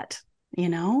achieved that, you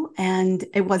know, and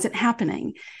it wasn't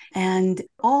happening. And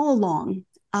all along,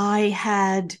 I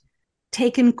had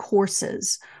taken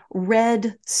courses,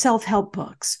 read self-help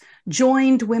books,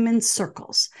 joined women's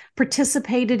circles,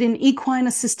 participated in equine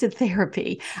assisted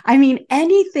therapy. I mean,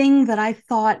 anything that I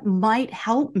thought might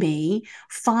help me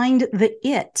find the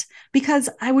it, because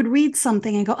I would read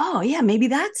something and go, oh yeah, maybe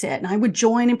that's it. And I would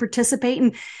join and participate.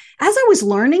 And as I was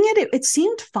learning it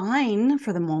seemed fine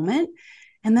for the moment.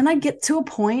 And then I'd get to a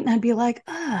point and I'd be like,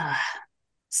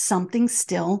 something's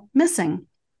still missing.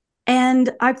 And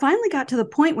I finally got to the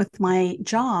point with my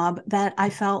job that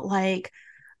I felt like,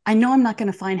 I know I'm not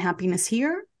going to find happiness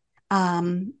here.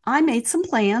 I made some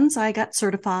plans. I got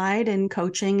certified in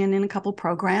coaching and in a couple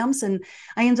programs, and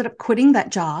I ended up quitting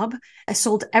that job. I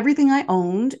sold everything I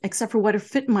owned except for what had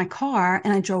fit in my car,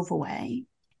 and I drove away.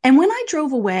 And when I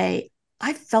drove away,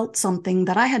 I felt something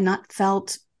that I had not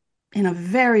felt in a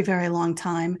very, very long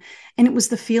time. And it was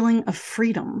the feeling of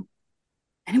freedom.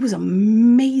 And it was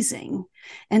amazing.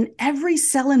 And every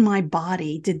cell in my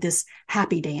body did this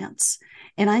happy dance.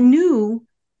 And I knew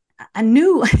I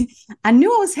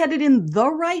was headed in the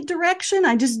right direction.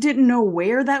 I just didn't know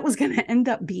where that was going to end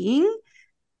up being.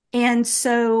 And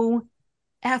so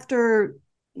after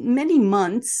many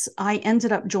months, I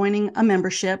ended up joining a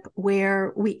membership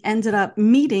where we ended up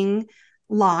meeting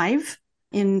live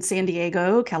in San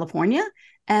Diego, California.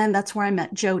 And that's where I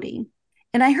met Jody.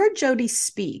 And I heard Jody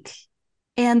speak.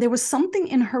 And there was something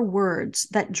in her words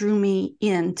that drew me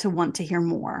in to want to hear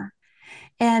more.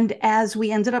 And as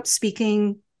we ended up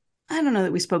speaking, I don't know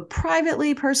that we spoke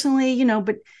privately, personally,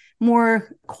 but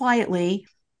more quietly,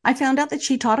 I found out that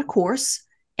she taught a course.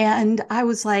 And I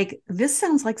was like, this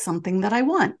sounds like something that I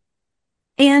want.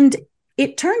 And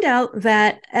it turned out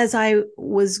that as I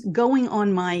was going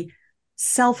on my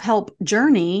self-help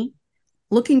journey,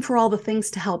 looking for all the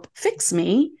things to help fix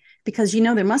me, because,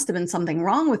 there must have been something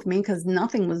wrong with me, because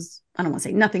nothing was, I don't want to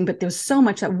say nothing, but there's so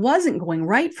much that wasn't going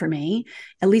right for me,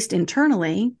 at least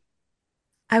internally.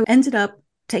 I ended up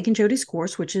taking Jody's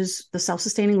course, which is the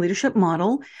self-sustaining leadership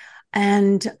model.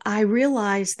 And I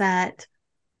realized that,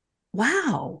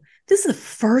 wow, this is the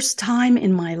first time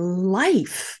in my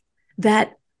life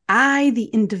that I, the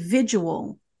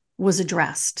individual, was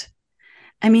addressed.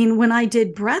 I mean, when I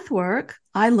did breath work,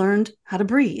 I learned how to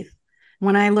breathe.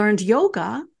 When I learned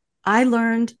yoga, I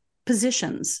learned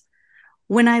positions.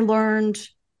 When I learned,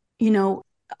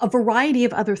 a variety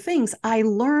of other things, I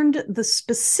learned the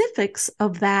specifics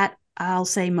of that, I'll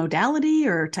say, modality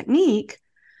or technique,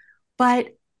 but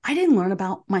I didn't learn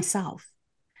about myself.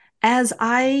 As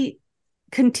I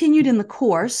continued in the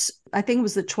course, I think it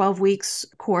was the 12 weeks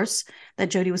course that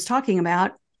Jody was talking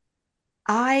about,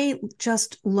 I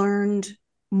just learned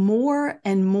more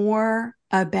and more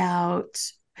about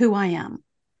who I am,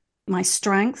 my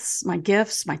strengths, my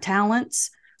gifts, my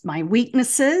talents, my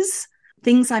weaknesses,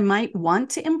 things I might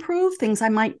want to improve, things I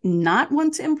might not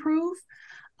want to improve.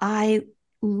 I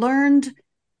learned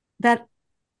that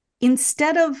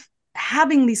instead of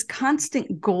having these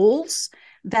constant goals,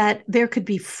 that there could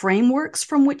be frameworks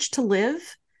from which to live.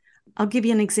 I'll give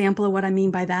you an example of what I mean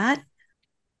by that.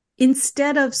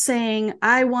 Instead of saying,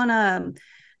 I want to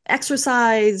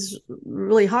exercise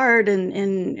really hard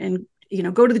and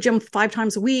go to the gym 5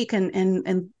 times a week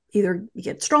and either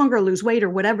get stronger or lose weight or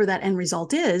whatever that end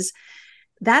result is,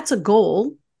 that's a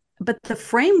goal. But the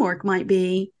framework might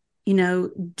be,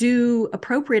 do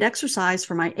appropriate exercise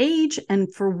for my age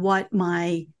and for what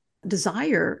my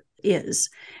desire is.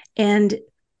 And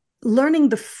learning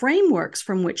the frameworks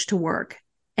from which to work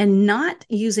and not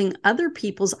using other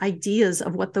people's ideas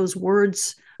of what those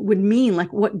words would mean,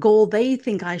 like what goal they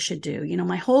think I should do.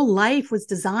 My whole life was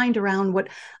designed around what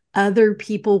other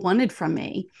people wanted from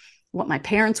me, what my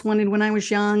parents wanted when I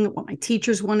was young, what my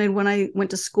teachers wanted when I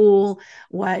went to school,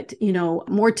 what,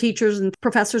 more teachers and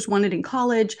professors wanted in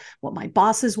college, what my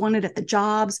bosses wanted at the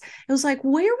jobs. It was like,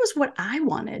 where was what I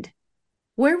wanted?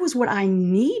 Where was what I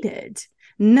needed?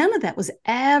 None of that was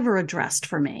ever addressed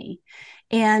for me.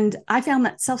 And I found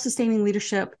that self-sustaining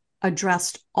leadership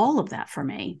addressed all of that for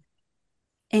me.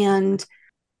 And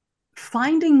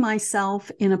finding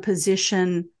myself in a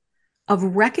position of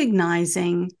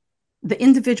recognizing the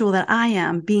individual that I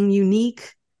am, being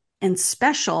unique and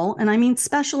special. And I mean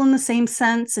special in the same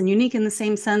sense and unique in the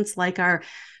same sense, like our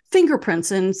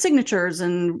fingerprints and signatures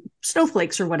and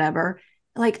snowflakes or whatever.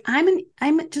 Like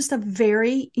I'm just a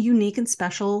very unique and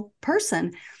special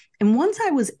person. And once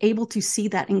I was able to see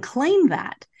that and claim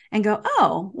that and go,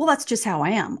 oh, well, that's just how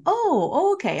I am.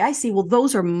 Oh, okay, I see. Well,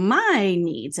 those are my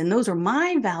needs and those are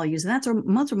my values and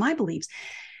those are my beliefs.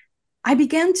 I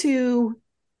began to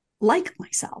like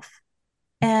myself.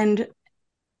 And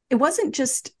it wasn't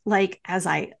just like as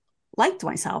I liked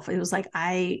myself, it was like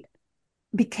I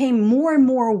became more and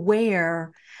more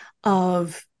aware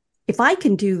of if I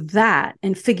can do that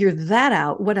and figure that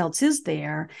out, what else is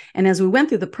there? And as we went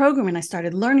through the program and I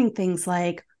started learning things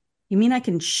like, you mean I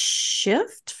can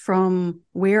shift from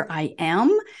where I am,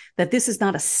 that this is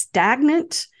not a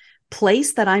stagnant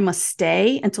place that I must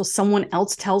stay until someone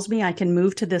else tells me I can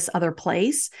move to this other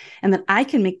place, and that I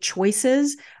can make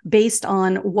choices based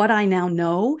on what I now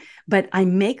know, but I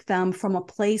make them from a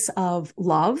place of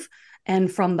love and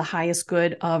from the highest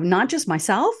good of not just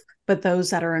myself, but those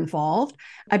that are involved.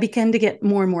 I began to get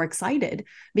more and more excited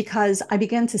because I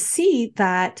began to see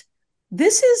that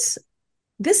this is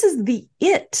the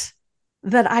it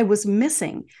that I was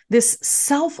missing, this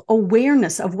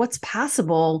self-awareness of what's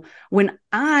possible when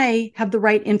I have the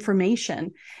right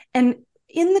information. And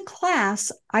in the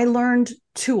class, I learned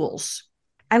tools.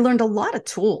 I learned a lot of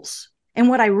tools. And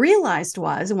what I realized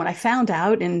was, and what I found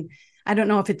out, and I don't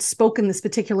know if it's spoken this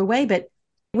particular way, but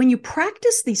when you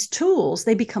practice these tools,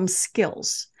 they become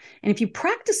skills. And if you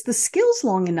practice the skills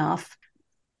long enough,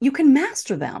 you can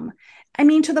master them. I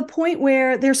mean, to the point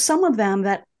where there's some of them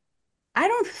that I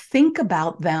don't think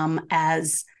about them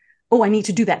as, oh, I need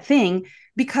to do that thing,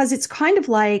 because it's kind of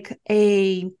like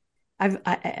I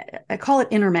call it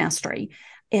inner mastery.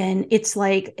 And it's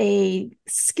like a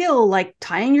skill, like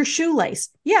tying your shoelace.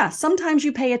 Yeah, sometimes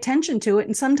you pay attention to it,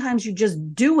 and sometimes you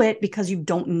just do it because you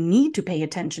don't need to pay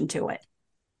attention to it.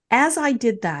 As I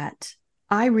did that,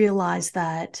 I realized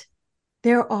that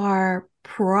there are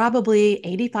probably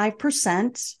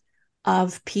 85%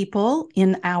 of people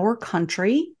in our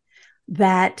country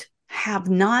that have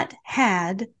not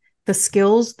had the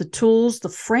skills, the tools, the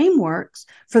frameworks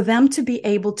for them to be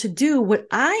able to do what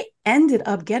I ended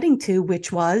up getting to,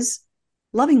 which was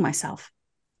loving myself.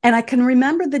 And I can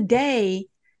remember the day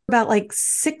about like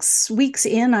 6 weeks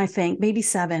in, I think, maybe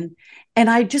 7. And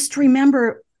I just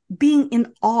remember being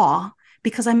in awe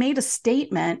because I made a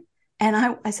statement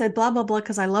and I said, blah, blah, blah,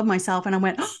 because I love myself. And I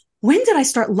went, oh, when did I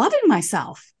start loving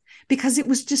myself? Because it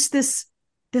was just this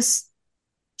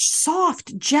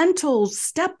soft, gentle,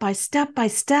 step by step by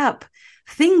step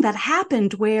thing that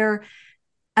happened where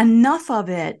enough of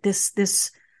it, this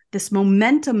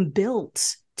momentum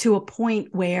built to a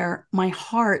point where my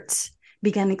heart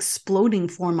began exploding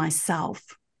for myself.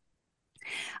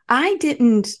 I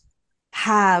didn't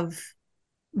have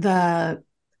the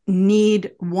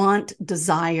need, want,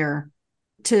 desire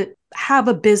to have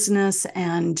a business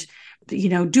and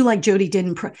do like Jody did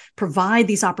and provide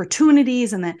these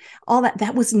opportunities and all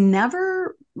that was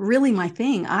never really my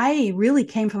thing. I really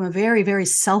came from a very, very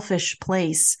selfish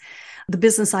place. The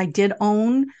business I did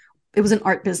own, it was an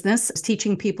art business. I was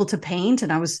teaching people to paint,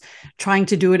 and I was trying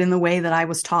to do it in the way that I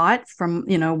was taught from,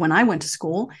 when I went to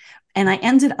school. And I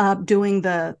ended up doing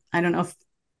I don't know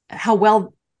how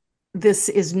well this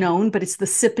is known, but it's the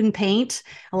sip and paint.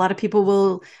 A lot of people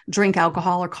will drink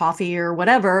alcohol or coffee or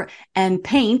whatever and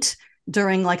paint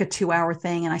during like a 2-hour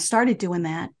thing. And I started doing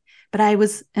that, but I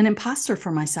was an imposter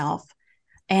for myself.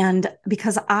 And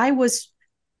because I was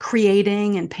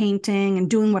creating and painting and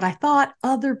doing what I thought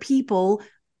other people,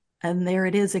 and there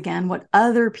it is again, what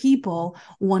other people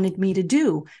wanted me to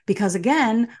do, because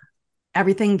again,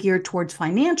 everything geared towards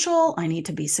financial, I need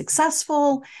to be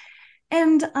successful.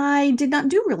 And I did not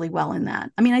do really well in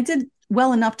that. I mean, I did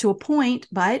well enough to a point,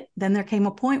 but then there came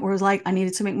a point where it was like, I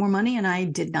needed to make more money and I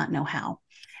did not know how.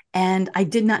 And I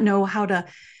did not know how to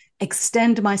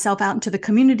extend myself out into the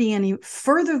community any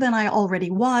further than I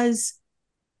already was.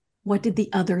 What did the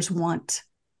others want?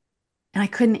 And I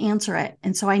couldn't answer it.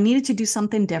 And so I needed to do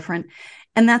something different.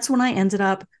 And that's when I ended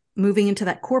up moving into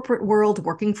that corporate world,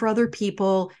 working for other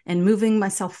people and moving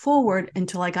myself forward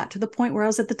until I got to the point where I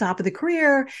was at the top of the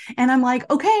career. And I'm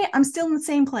like, okay, I'm still in the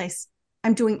same place.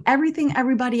 I'm doing everything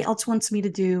everybody else wants me to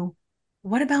do.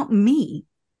 What about me?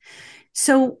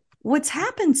 So what's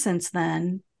happened since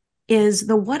then is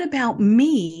the what about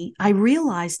me, I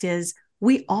realized is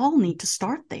we all need to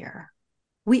start there.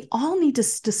 We all need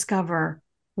to discover,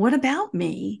 what about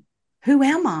me? Who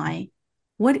am I?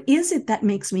 What is it that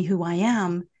makes me who I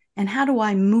am? And how do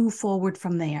I move forward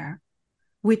from there?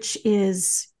 Which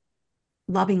is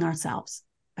loving ourselves.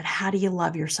 But how do you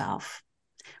love yourself?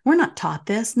 We're not taught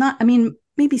this.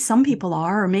 Maybe some people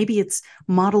are, or maybe it's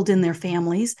modeled in their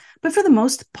families. But for the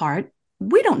most part,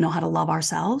 we don't know how to love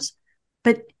ourselves.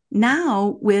 But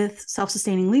now with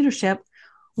self-sustaining leadership,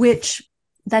 which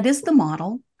that is the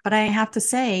model, but I have to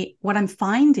say, what I'm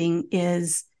finding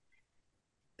is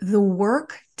the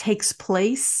work takes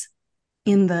place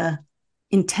in the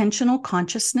intentional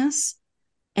consciousness,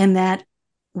 and that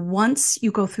once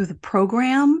you go through the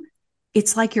program,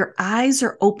 it's like your eyes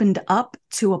are opened up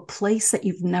to a place that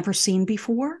you've never seen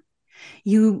before.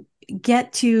 You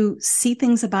get to see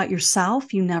things about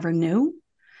yourself you never knew.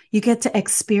 You get to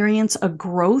experience a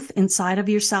growth inside of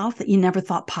yourself that you never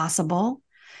thought possible.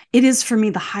 It is, for me,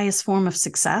 the highest form of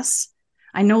success.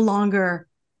 I no longer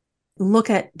look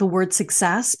at the word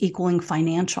success equaling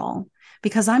financial,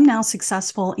 because I'm now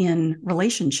successful in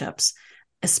relationships,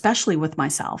 especially with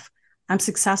myself. I'm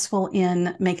successful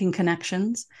in making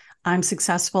connections. I'm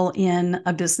successful in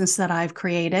a business that I've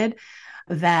created,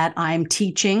 that I'm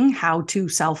teaching how to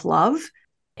self-love,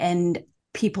 and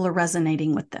people are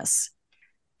resonating with this.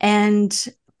 And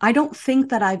I don't think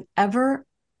that I've ever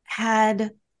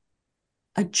had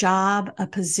a job, a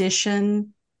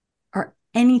position, or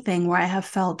anything where I have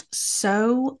felt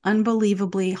so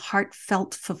unbelievably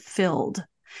heartfelt fulfilled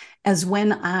as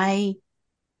when I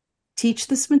teach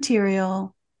this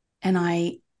material and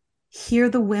I hear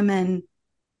the women,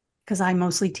 because I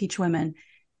mostly teach women,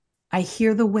 I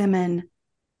hear the women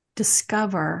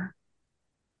discover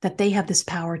that they have this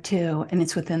power too, and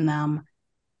it's within them.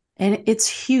 And it's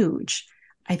huge.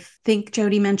 I think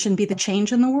Jody mentioned be the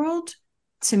change in the world.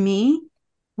 To me,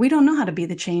 we don't know how to be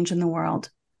the change in the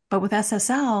world. But with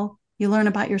SSL, you learn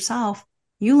about yourself.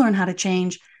 You learn how to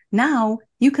change. Now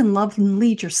you can love and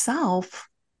lead yourself.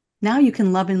 Now you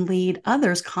can love and lead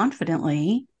others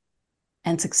confidently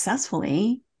and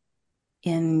successfully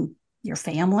in your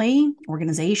family,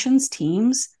 organizations,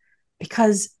 teams,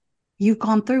 because you've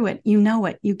gone through it. You know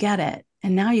it. You get it.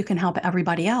 And now you can help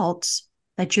everybody else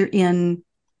that you're in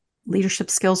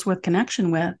leadership skills with,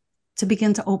 connection with, to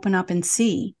begin to open up and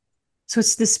see. So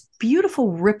it's this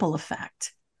beautiful ripple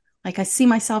effect. Like I see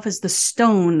myself as the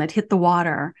stone that hit the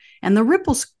water, and the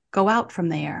ripples go out from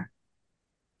there.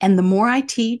 And the more I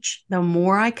teach, the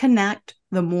more I connect,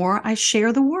 the more I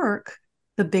share the work,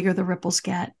 the bigger the ripples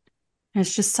get. And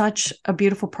it's just such a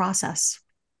beautiful process.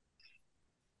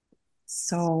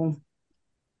 So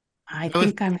I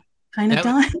think I'm kind of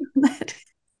done.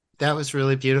 That was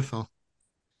really beautiful.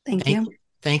 Thank you.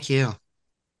 Thank you.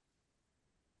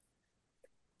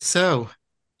 So,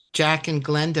 Jack and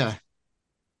Glenda,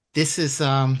 this is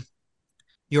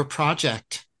your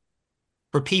project.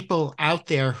 For people out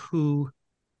there who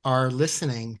are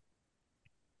listening,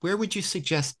 where would you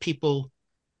suggest people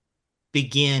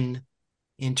begin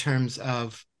in terms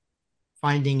of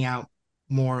finding out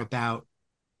more about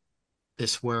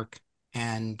this work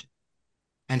and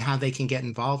how they can get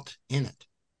involved in it?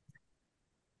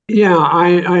 Yeah,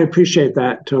 I appreciate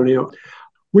that, Tonio.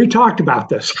 We talked about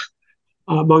this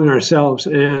among ourselves,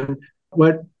 and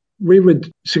what we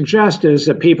would suggest is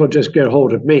that people just get a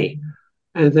hold of me,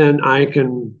 and then I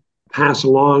can pass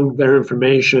along their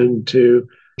information to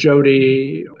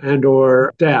Jody and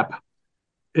or Deb,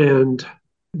 and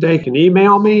they can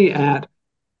email me at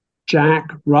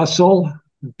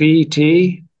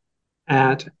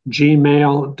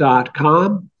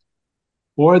jackrussellbt@gmail.com,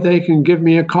 or they can give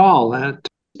me a call at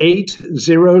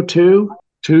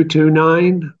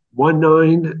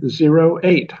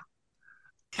 802-229-1908.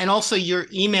 And also your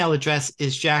email address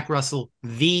is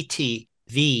jackrussellvt,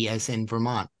 V as in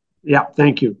Vermont. Yeah,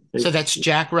 thank you. So that's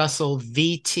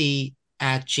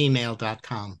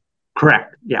jackrussellvt@gmail.com.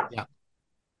 Correct, yeah.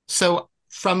 So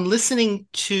from listening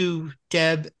to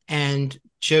Deb and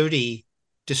Jody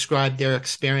describe their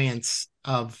experience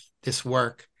of this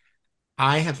work,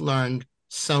 I have learned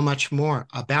so much more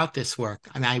about this work.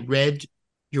 And I read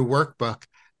your workbook,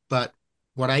 but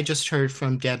what I just heard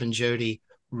from Deb and Jody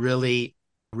really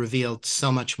revealed so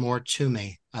much more to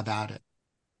me about it.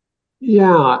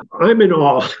 Yeah, I'm in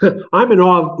awe. I'm in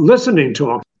awe listening to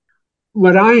them.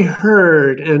 What I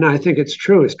heard, and I think it's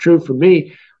true for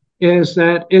me, is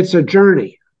that it's a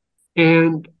journey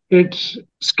and it's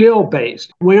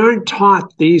skill-based. We aren't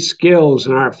taught these skills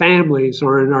in our families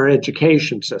or in our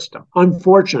education system,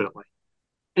 unfortunately.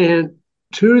 And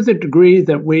to the degree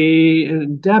that we,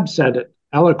 and Deb said it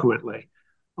eloquently,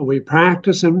 we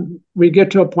practice and we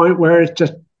get to a point where it's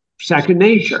just second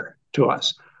nature to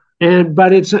us.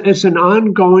 But it's an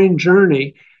ongoing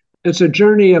journey. It's a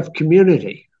journey of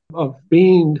community, of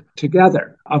being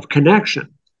together, of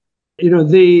connection. You know,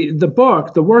 the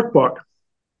book, the workbook,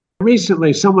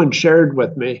 recently someone shared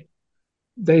with me,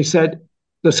 they said,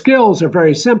 the skills are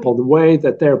very simple, the way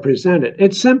that they're presented.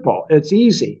 It's simple, it's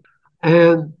easy.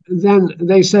 And then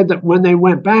they said that when they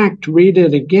went back to read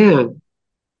it again,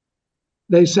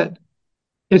 they said,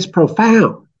 it's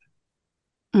profound.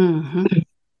 Mm-hmm.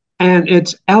 And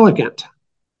it's elegant.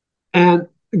 And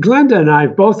Glenda and I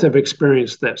both have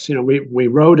experienced this. You know, we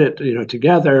wrote it,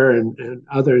 together, and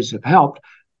others have helped.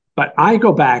 But I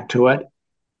go back to it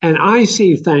and I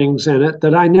see things in it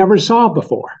that I never saw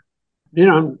before.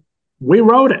 We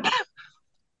wrote it.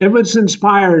 It was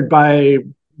inspired by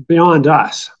beyond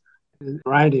us in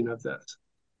writing of this.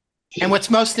 And what's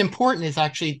most important is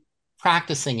actually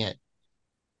practicing it,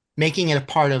 making it a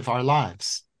part of our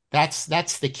lives. That's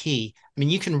the key. I mean,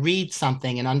 you can read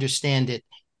something and understand it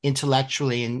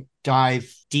intellectually and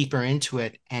dive deeper into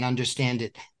it and understand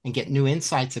it and get new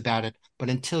insights about it. But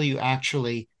until you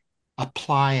actually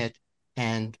apply it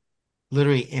and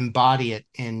literally embody it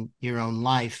in your own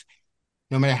life,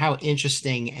 no matter how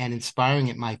interesting and inspiring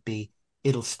it might be,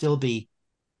 it'll still be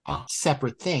a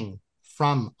separate thing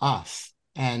from us.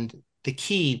 And the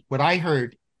key, what I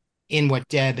heard in what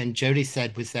Deb and Jody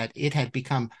said, was that it had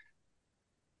become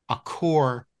a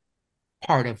core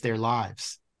part of their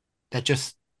lives that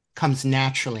just comes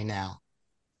naturally now.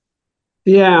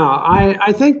 Yeah,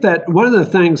 I think that one of the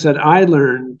things that I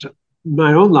learned in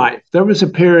my own life, there was a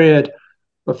period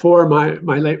before my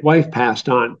late wife passed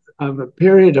on, of a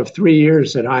period of 3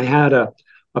 years that I had a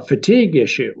fatigue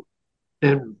issue,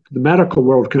 and the medical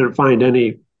world couldn't find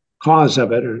any cause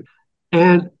of it.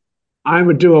 And I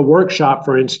would do a workshop,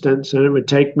 for instance, and it would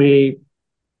take me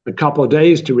a couple of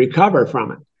days to recover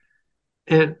from it.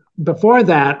 And before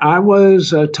that, I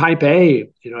was a type A.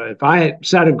 If I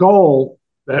set a goal,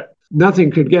 that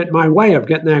nothing could get in my way of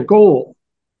getting that goal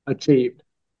achieved.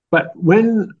 But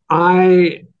when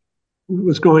I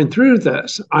was going through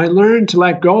this, I learned to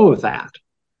let go of that.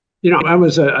 I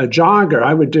was a jogger.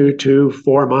 I would do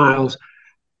 2-4 miles.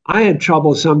 I had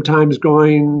trouble sometimes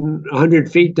going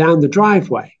 100 feet down the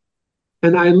driveway.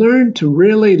 And I learned to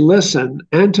really listen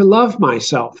and to love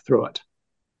myself through it,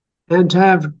 and to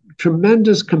have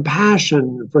tremendous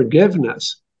compassion,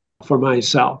 forgiveness for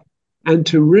myself, and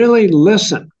to really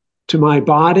listen to my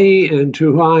body and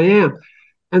to who I am.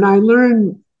 And I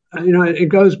learned, it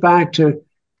goes back to,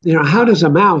 how does a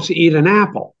mouse eat an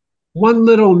apple? One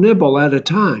little nibble at a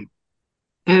time.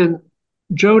 And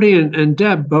Jody and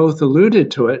Deb both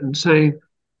alluded to it and saying,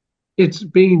 it's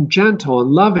being gentle and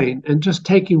loving and just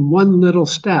taking one little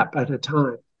step at a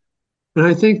time. And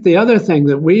I think the other thing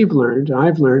that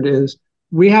I've learned, is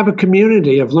we have a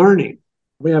community of learning.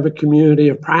 We have a community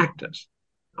of practice.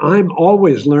 I'm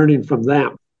always learning from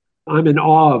them. I'm in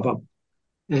awe of them.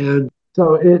 And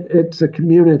so it's a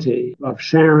community of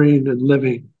sharing and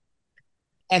living.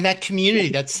 And that community,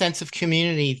 that sense of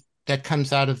community that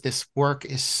comes out of this work,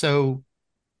 is so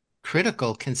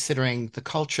critical, considering the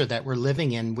culture that we're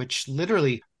living in, which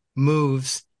literally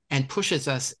moves and pushes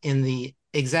us in the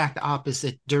exact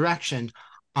opposite direction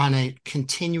on a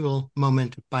continual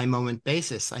moment by moment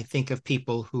basis. I think of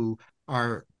people who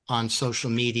are on social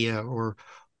media or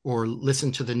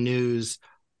listen to the news,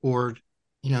 or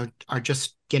are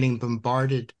just getting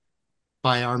bombarded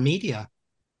by our media.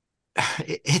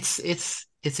 It's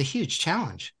a huge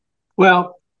challenge.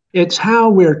 Well, it's how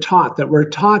we're taught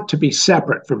to be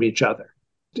separate from each other.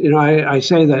 I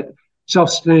say that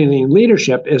self-sustaining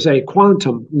leadership is a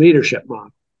quantum leadership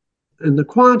model. And the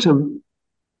quantum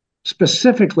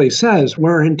specifically says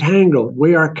we're entangled,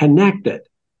 we are connected.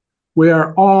 We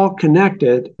are all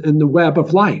connected in the web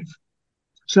of life.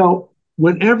 So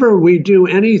whenever we do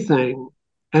anything,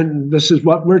 and this is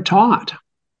what we're taught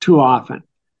too often,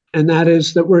 and that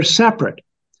is that we're separate.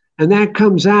 And that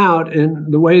comes out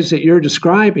in the ways that you're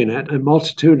describing it, and a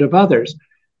multitude of others.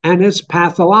 And it's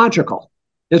pathological.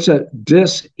 It's a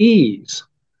dis-ease.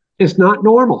 It's not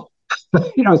normal.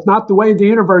 It's not the way the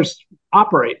universe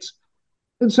operates.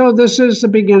 And so this is the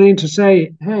beginning to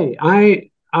say, hey,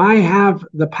 I have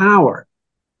the power.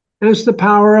 And it's the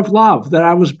power of love that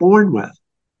I was born with.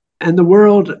 And the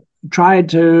world tried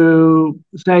to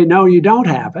say, no, you don't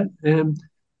have it. And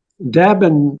Deb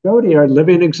and Jody are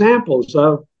living examples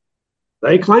of,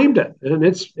 they claimed it, and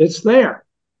it's there.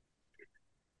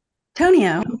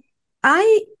 Tonio,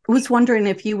 I was wondering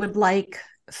if you would like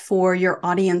for your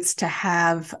audience to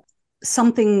have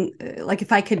something, like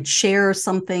if I could share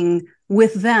something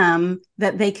with them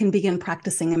that they can begin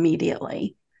practicing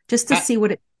immediately, just to see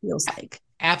what it feels like.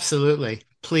 Absolutely.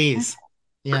 Please.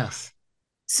 Yes.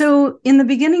 So in the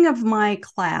beginning of my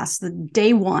class, the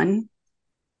day one,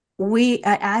 I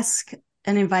ask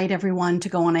and invite everyone to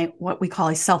go on what we call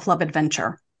a self-love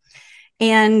adventure.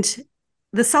 And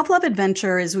the self-love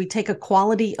adventure is we take a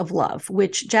quality of love,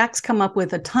 which Jack's come up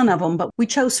with a ton of them, but we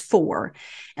chose 4.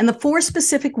 And the 4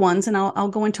 specific ones, and I'll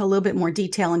go into a little bit more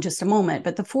detail in just a moment,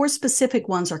 but the 4 specific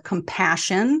ones are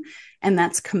compassion, and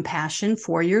that's compassion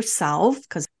for yourself,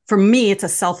 because for me, it's a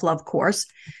self-love course.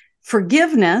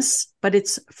 Forgiveness, but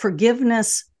it's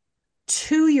forgiveness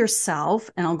to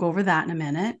yourself, and I'll go over that in a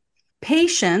minute.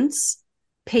 Patience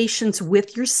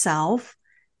with yourself,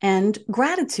 and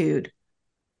gratitude,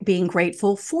 being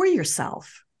grateful for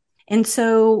yourself. And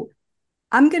so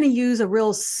I'm going to use a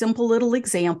real simple little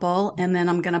example, and then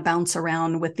I'm going to bounce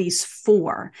around with these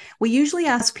 4. We usually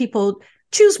ask people,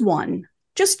 choose one.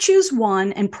 Just choose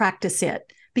one and practice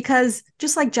it. Because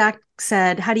just like Jack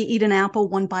said, how do you eat an apple?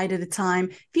 1 bite at a time.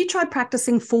 If you try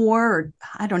practicing 4, or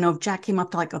I don't know if Jack came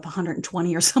up to like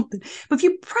 120 or something, but if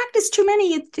you practice too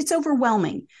many, it's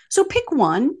overwhelming. So pick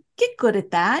one, get good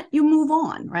at that, you move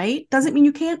on, right? Doesn't mean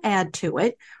you can't add to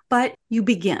it, but you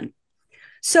begin.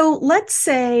 So let's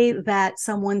say that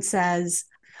someone says,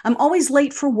 I'm always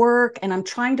late for work and I'm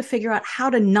trying to figure out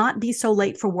how to not be so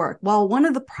late for work. Well, one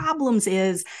of the problems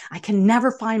is I can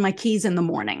never find my keys in the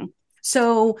morning.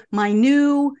 So my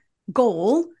new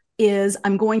goal is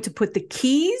I'm going to put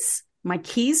my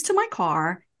keys to my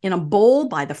car in a bowl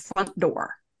by the front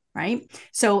door, right?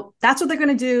 So that's what they're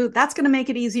going to do. That's going to make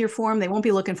it easier for them. They won't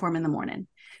be looking for them in the morning.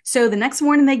 So the next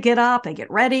morning they get up, they get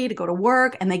ready to go to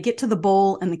work, and they get to the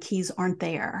bowl and the keys aren't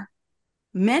there.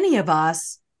 Many of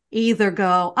us either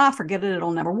go, forget it,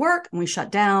 it'll never work, and we shut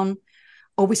down,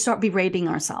 or we start berating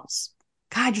ourselves.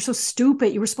 God, you're so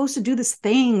stupid. You were supposed to do this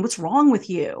thing. What's wrong with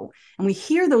you? And we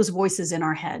hear those voices in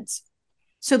our heads.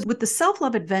 So with the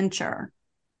self-love adventure,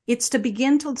 it's to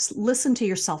begin to listen to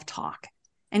your self-talk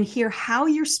and hear how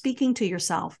you're speaking to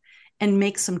yourself and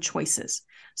make some choices.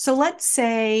 So let's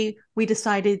say we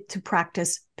decided to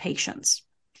practice patience.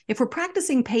 If we're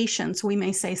practicing patience, we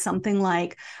may say something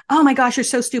like, oh my gosh, you're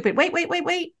so stupid. Wait.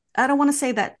 I don't want to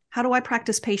say that. How do I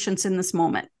practice patience in this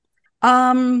moment?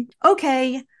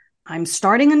 Okay, I'm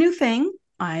starting a new thing.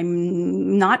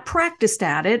 I'm not practiced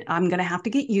at it. I'm going to have to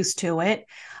get used to it.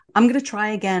 I'm going to try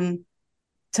again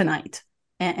tonight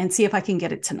and see if I can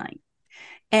get it tonight.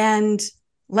 And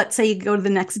let's say you go to the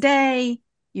next day,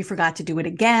 you forgot to do it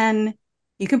again.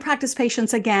 You can practice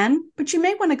patience again, but you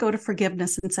may want to go to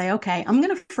forgiveness and say, okay, I'm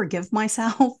going to forgive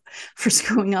myself for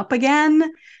screwing up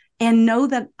again and know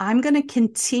that I'm going to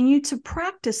continue to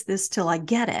practice this till I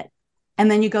get it. And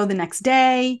then you go the next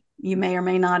day, you may or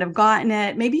may not have gotten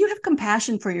it. Maybe you have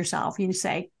compassion for yourself. You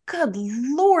say, good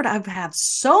Lord, I've had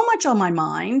so much on my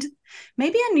mind.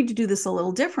 Maybe I need to do this a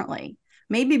little differently.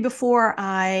 Maybe before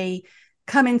I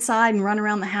come inside and run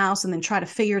around the house and then try to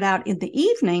figure it out in the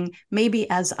evening, maybe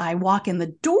as I walk in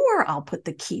the door, I'll put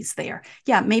the keys there.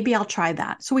 Yeah, maybe I'll try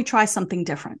that. So we try something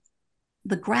different.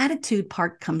 The gratitude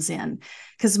part comes in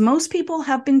because most people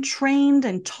have been trained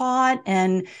and taught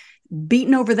and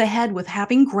beaten over the head with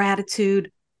having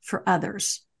gratitude for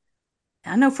others.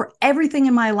 I know for everything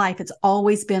in my life, it's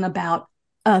always been about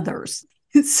others.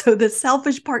 So the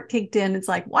selfish part kicked in. It's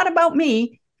like, what about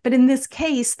me? But in this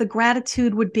case, the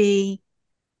gratitude would be,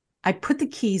 I put the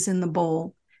keys in the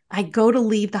bowl. I go to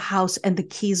leave the house and the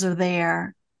keys are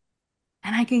there.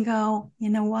 And I can go, you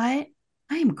know what?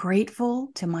 I am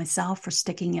grateful to myself for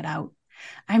sticking it out.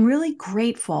 I'm really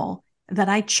grateful that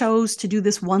I chose to do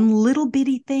this one little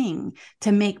bitty thing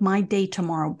to make my day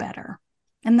tomorrow better.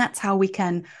 And that's how we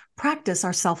can practice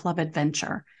our self-love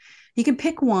adventure. You can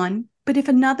pick one, but if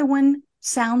another one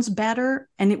sounds better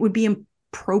and it would be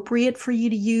appropriate for you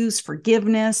to use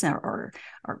forgiveness or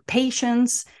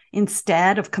patience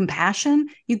instead of compassion,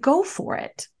 you go for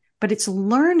it. But it's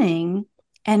learning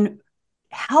and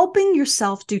helping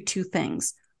yourself do 2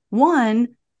 things.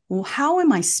 One, well, how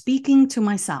am I speaking to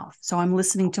myself? So I'm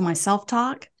listening to my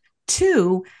self-talk.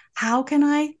 2, how can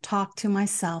I talk to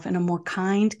myself in a more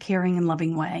kind, caring, and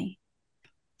loving way?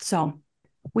 So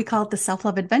we call it the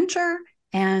self-love adventure.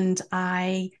 And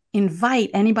I invite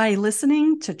anybody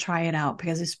listening to try it out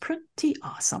because it's pretty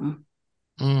awesome.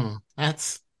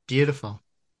 That's beautiful.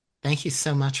 Thank you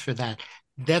so much for that.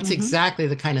 That's exactly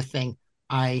the kind of thing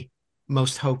I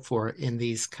most hope for in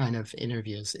these kind of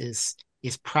interviews is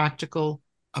practical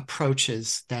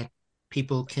approaches that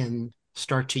people can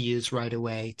start to use right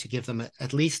away to give them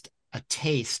at least a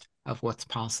taste of what's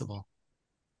possible.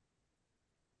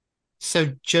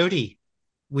 So Jody,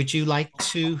 would you like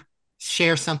to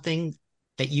share something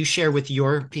that you share with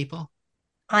your people?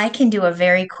 I can do a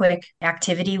very quick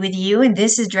activity with you, and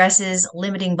this addresses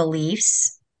limiting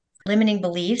beliefs. Limiting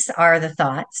beliefs are the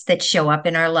thoughts that show up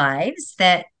in our lives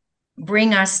that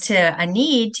bring us to a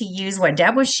need to use what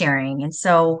Deb was sharing. And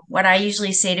so what I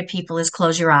usually say to people is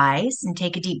close your eyes and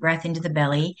take a deep breath into the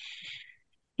belly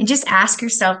and just ask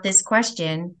yourself this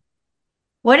question.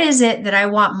 What is it that I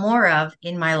want more of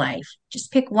in my life?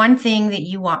 Just pick one thing that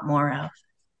you want more of.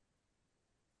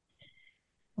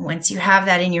 Once you have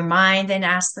that in your mind, then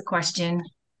ask the question,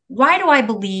 why do I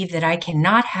believe that I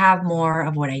cannot have more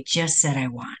of what I just said I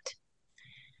want?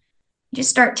 Just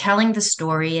start telling the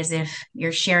story as if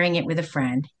you're sharing it with a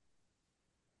friend.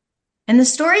 And the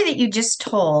story that you just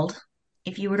told,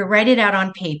 if you were to write it out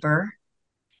on paper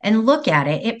and look at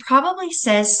it, it probably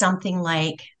says something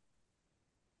like,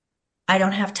 I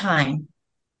don't have time.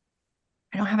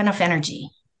 I don't have enough energy.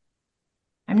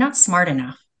 I'm not smart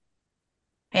enough.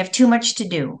 I have too much to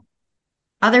do.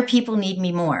 Other people need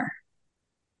me more.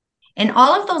 And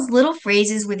all of those little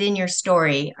phrases within your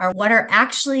story are what are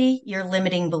actually your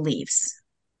limiting beliefs.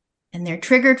 And they're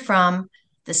triggered from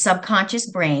the subconscious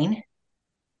brain,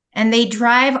 and they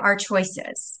drive our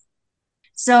choices.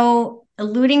 So,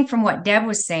 alluding from what Deb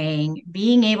was saying,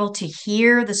 being able to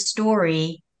hear the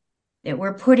story that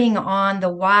we're putting on the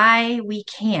why we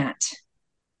can't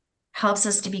helps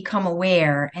us to become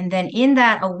aware. And then in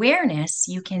that awareness,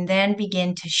 you can then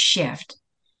begin to shift.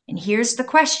 And here's the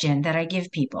question that I give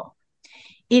people.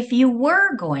 If you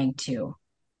were going to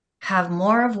have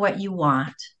more of what you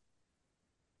want,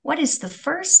 what is the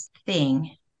first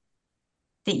thing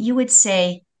that you would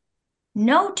say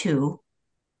no to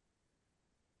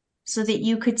so that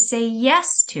you could say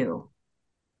yes to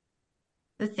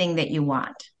the thing that you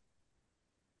want?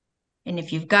 And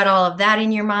if you've got all of that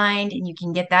in your mind and you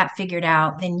can get that figured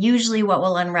out, then usually what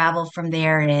will unravel from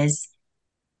there is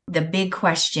the big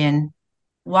question: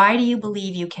 why do you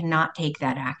believe you cannot take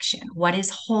that action? What is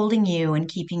holding you and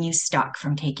keeping you stuck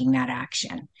from taking that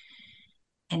action?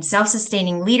 And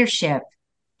self-sustaining leadership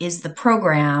is the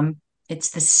program, it's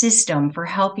the system for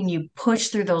helping you push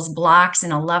through those blocks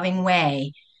in a loving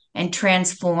way and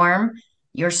transform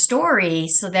your story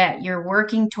so that you're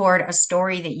working toward a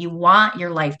story that you want your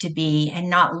life to be and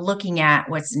not looking at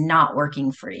what's not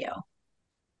working for you.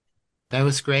 That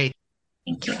was great.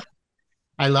 Thank you.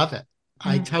 I love it.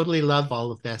 I totally love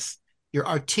all of this. You're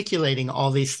articulating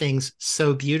all these things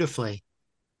so beautifully.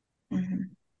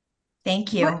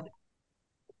 Thank you.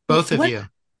 Both of you.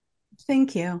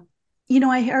 Thank you. You know,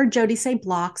 I heard Jody say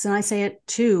blocks, and I say it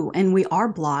too, and we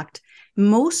are blocked.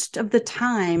 Most of the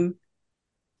time,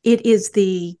 it is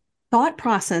the thought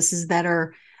processes that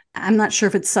are, I'm not sure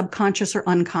if it's subconscious or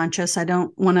unconscious. I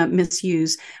don't want to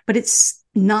misuse, but it's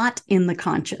not in the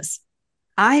conscious.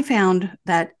 I found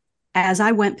that as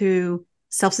I went through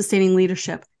self-sustaining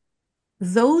leadership,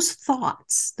 those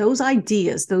thoughts, those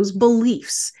ideas, those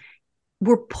beliefs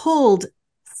were pulled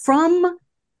from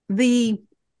the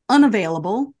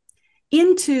unavailable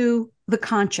into the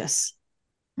conscious.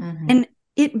 And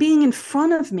it being in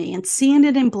front of me and seeing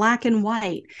it in black and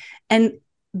white and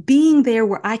being there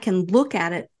where I can look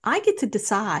at it, I get to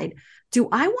decide, do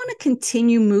I want to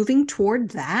continue moving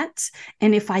toward that?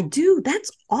 And if I do,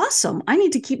 that's awesome. I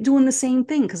need to keep doing the same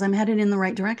thing because I'm headed in the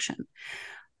right direction.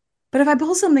 But if I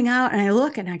pull something out and I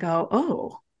look and I go,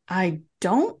 oh, I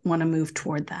don't want to move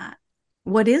toward that.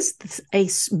 What is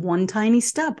one tiny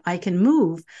step I can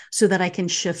move so that I can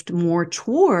shift more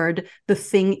toward the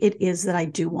thing it is that I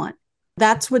do want?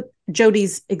 That's what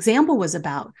Jody's example was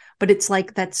about. But it's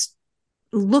like that's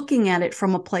looking at it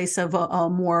from a place of a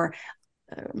more,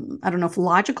 I don't know if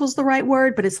logical is the right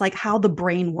word, but it's like how the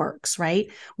brain works,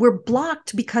 right? We're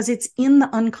blocked because it's in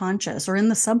the unconscious or in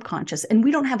the subconscious, and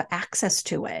we don't have access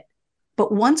to it.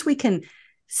 But once we can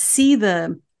see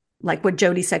like what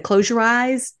Jody said, close your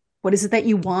eyes. What is it that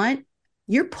you want?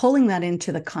 You're pulling that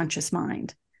into the conscious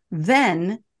mind.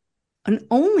 Then, and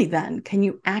only then, can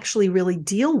you actually really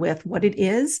deal with what it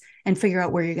is and figure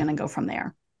out where you're going to go from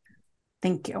there.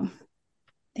 Thank you.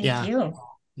 Thank you.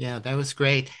 Yeah, that was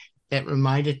great. That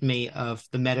reminded me of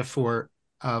the metaphor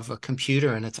of a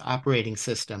computer and its operating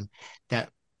system, that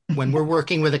when we're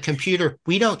working with a computer,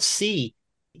 we don't see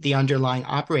the underlying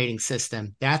operating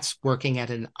system. That's working at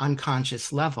an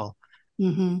unconscious level.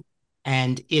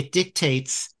 And it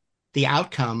dictates the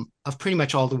outcome of pretty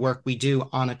much all the work we do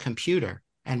on a computer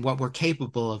and what we're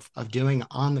capable of doing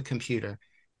on the computer.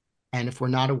 And if we're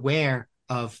not aware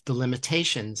of the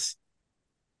limitations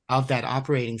of that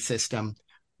operating system,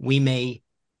 we may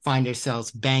find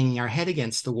ourselves banging our head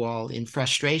against the wall in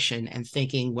frustration and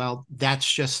thinking, well, that's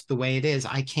just the way it is.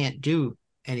 I can't do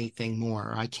anything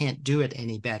more, or I can't do it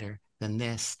any better than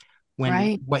this.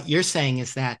 When what you're saying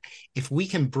is that if we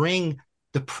can bring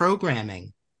the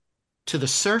programming to the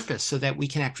surface so that we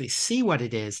can actually see what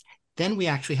it is, then we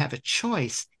actually have a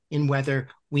choice in whether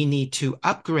we need to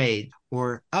upgrade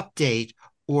or update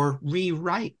or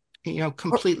rewrite,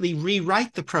 completely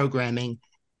rewrite the programming.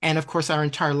 And of course, our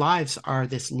entire lives are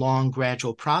this long,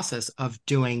 gradual process of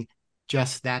doing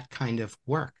just that kind of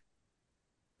work.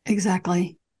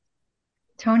 Exactly.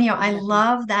 Tonio, I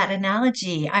love that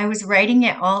analogy. I was writing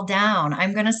it all down.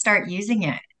 I'm going to start using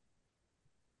it.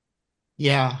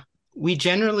 Yeah, we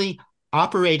generally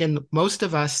operate, and most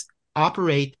of us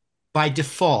operate by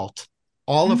default.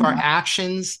 All of our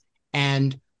actions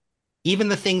and even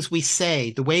the things we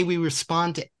say, the way we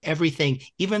respond to everything,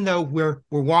 even though we're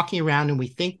walking around and we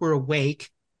think we're awake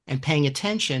and paying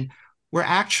attention, we're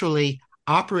actually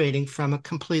operating from a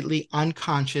completely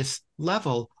unconscious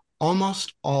level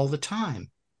almost all the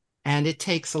time. And it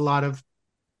takes a lot of,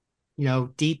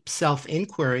 deep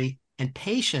self-inquiry and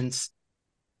patience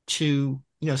to,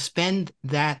 spend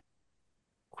that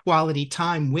quality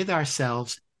time with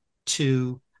ourselves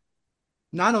to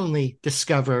not only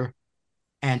discover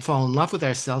and fall in love with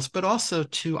ourselves, but also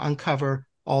to uncover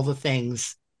all the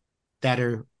things that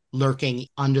are lurking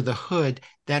under the hood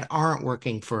that aren't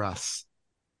working for us.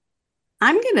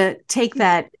 I'm going to take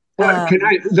that. Let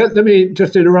me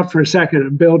just interrupt for a second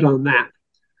and build on that.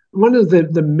 One of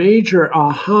the major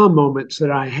aha moments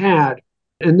that I had,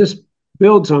 and this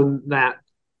builds on that,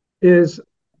 is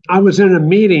I was in a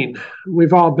meeting.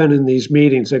 We've all been in these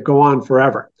meetings that go on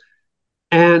forever.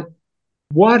 And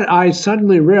what I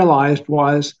suddenly realized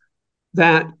was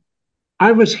that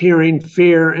I was hearing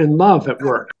fear and love at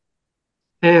work.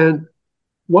 And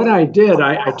what I did,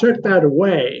 I took that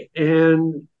away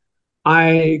and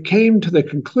I came to the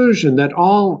conclusion that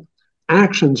all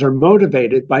actions are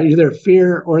motivated by either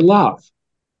fear or love.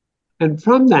 And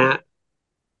from that,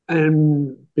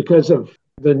 and because of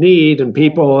the need and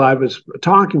people I was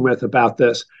talking with about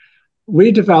this,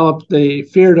 we developed the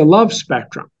fear to love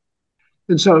spectrum.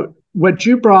 And so what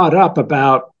you brought up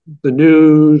about the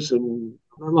news and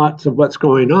lots of what's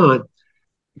going on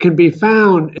can be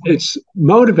found, it's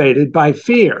motivated by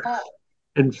fear.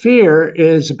 And fear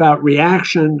is about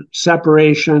reaction,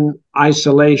 separation,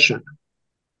 isolation,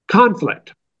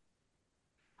 conflict.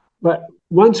 But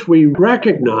once we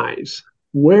recognize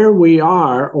where we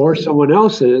are or someone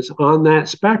else is on that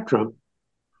spectrum,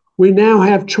 we now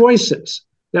have choices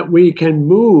that we can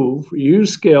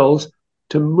use skills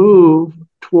to move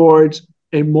towards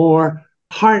a more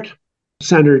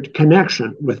heart-centered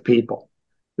connection with people.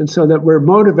 And so that we're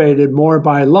motivated more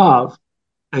by love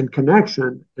and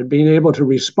connection and being able to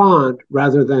respond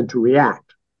rather than to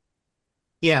react.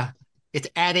 Yeah, it's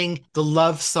adding the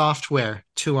love software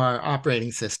to our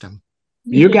operating system.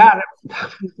 You got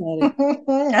it.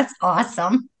 That's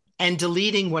awesome. And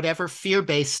deleting whatever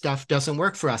fear-based stuff doesn't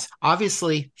work for us.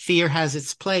 Obviously, fear has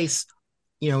its place,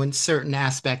 in certain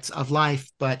aspects of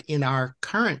life, but in our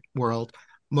current world,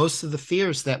 most of the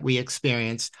fears that we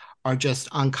experience are just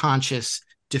unconscious,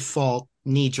 default,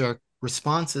 knee-jerk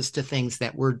responses to things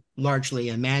that we're largely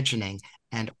imagining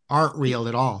and aren't real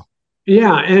at all.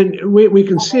 Yeah, and we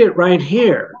can see it right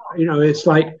here. It's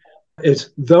like, it's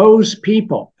those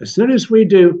people. As soon as we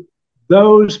do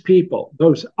those people,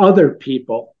 those other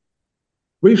people,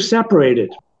 we've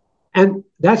separated. And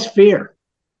that's fear.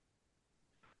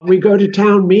 We go to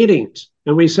town meetings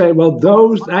and we say, well,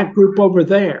 that group over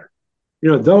there,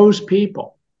 those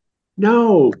people.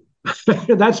 No,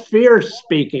 that's fear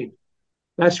speaking.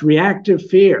 That's reactive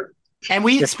fear. And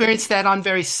we experience that on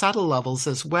very subtle levels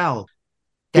as well,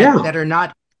 that are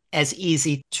not as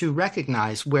easy to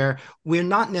recognize, where we're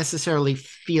not necessarily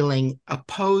feeling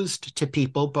opposed to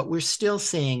people, but we're still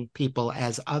seeing people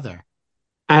as other.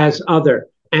 As other.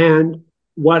 And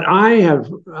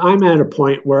I'm at a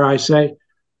point where I say,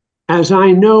 as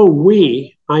I know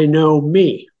we, I know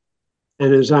me.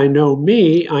 And as I know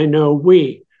me, I know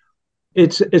we.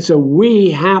 It's a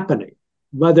we happening,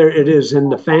 whether it is in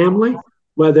the family,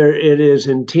 whether it is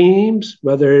in teams,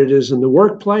 whether it is in the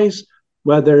workplace,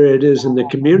 whether it is in the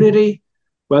community,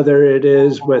 whether it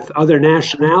is with other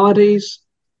nationalities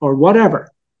or whatever.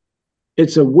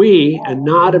 It's a we and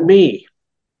not a me.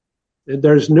 And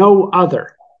there's no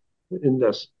other in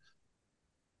this.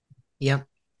 Yep.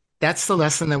 That's the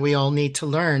lesson that we all need to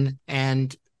learn.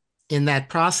 And in that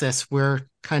process, we're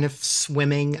kind of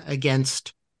swimming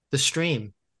against the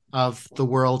stream of the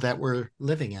world that we're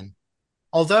living in.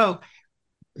 Although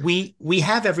we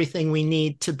have everything we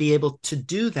need to be able to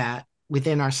do that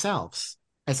within ourselves,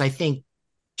 as I think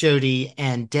Jody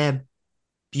and Deb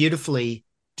beautifully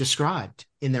described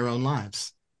in their own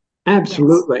lives.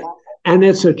 Absolutely. And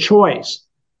it's a choice.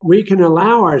 We can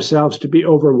allow ourselves to be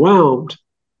overwhelmed,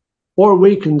 or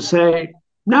we can say,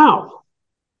 no,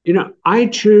 I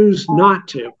choose not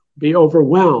to be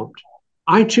overwhelmed.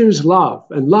 I choose love.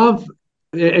 And love,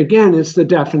 again, is the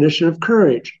definition of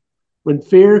courage. When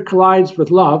fear collides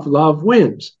with love, love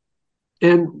wins.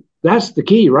 And that's the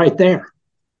key right there.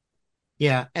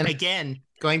 Yeah. And again,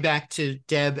 going back to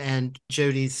Deb and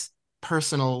Jody's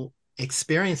personal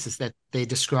experiences that they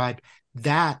described,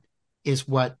 that is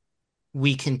what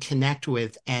we can connect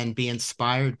with and be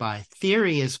inspired by.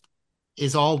 Theory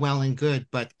is all well and good,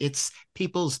 but it's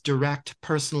people's direct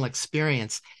personal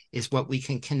experience is what we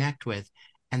can connect with.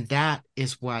 And that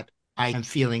is what I am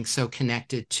feeling so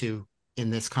connected to in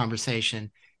this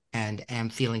conversation and am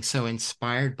feeling so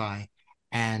inspired by.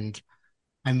 And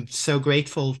I'm so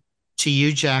grateful to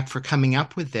you, Jack, for coming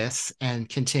up with this and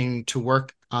continuing to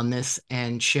work on this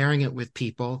and sharing it with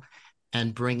people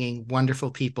and bringing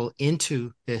wonderful people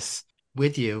into this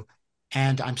with you.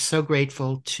 And I'm so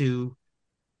grateful to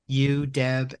you,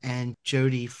 Deb, and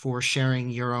Jody for sharing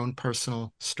your own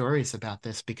personal stories about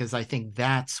this, because I think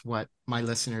that's what my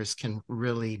listeners can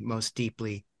really most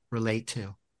deeply relate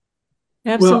to.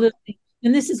 Absolutely. Well,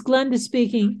 and this is Glenda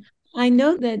speaking. I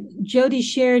know that Jody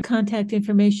shared contact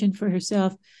information for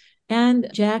herself and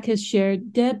Jack has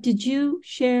shared. Deb, did you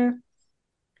share?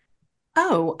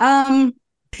 Oh,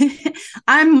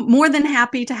 I'm more than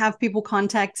happy to have people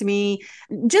contact me.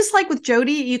 Just like with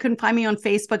Jody, you can find me on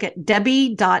Facebook at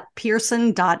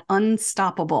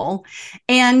debbie.pearson.unstoppable.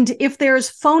 And if there's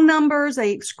phone numbers,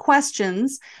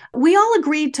 questions, we all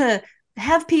agreed to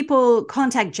have people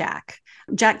contact Jack.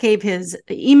 Jack gave his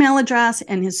email address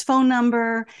and his phone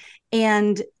number.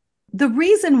 And the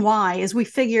reason why is we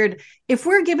figured if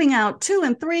we're giving out 2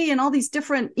 and 3 and all these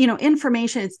different,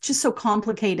 information, it's just so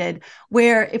complicated,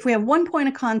 where if we have one point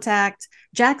of contact,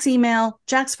 Jack's email,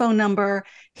 Jack's phone number,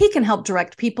 he can help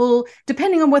direct people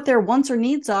depending on what their wants or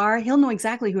needs are. He'll know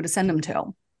exactly who to send them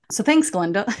to. So thanks,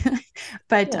 Glenda.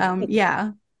 But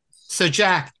yeah. So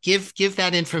Jack, give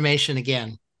that information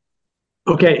again.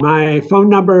 Okay. My phone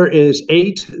number is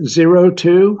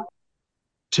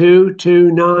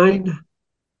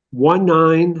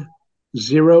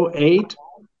 802-229-1908.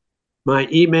 My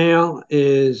email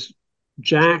is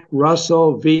Jack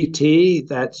Russell VT.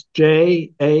 That's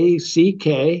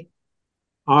JackRussell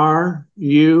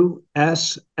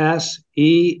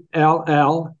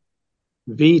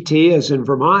VT as in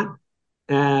Vermont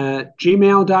at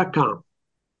gmail.com.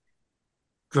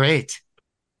 Great.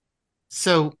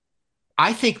 So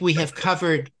I think we have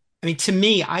covered, to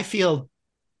me, I feel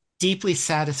deeply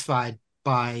satisfied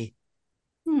by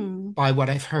what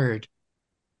I've heard.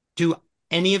 Do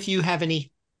any of you have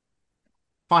any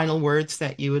final words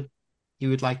that you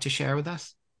would like to share with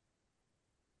us?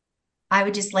 I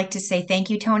would just like to say thank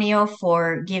you, Tonio,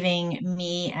 for giving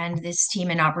me and this team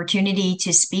an opportunity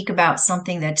to speak about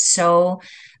something that so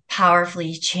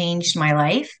powerfully changed my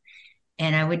life.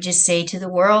 And I would just say to the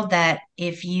world that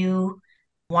if you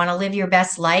want to live your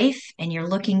best life and you're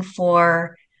looking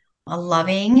for a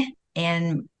loving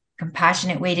and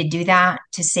compassionate way to do that,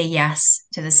 to say yes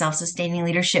to the self-sustaining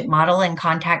leadership model and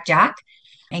contact Jack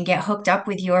and get hooked up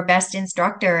with your best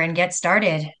instructor and get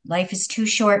started. Life is too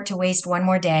short to waste one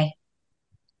more day.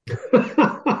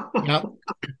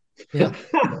 Yep.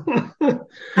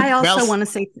 I also want to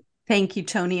say thank you,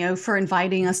 Tonio, for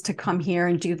inviting us to come here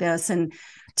and do this, and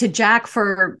to Jack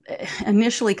for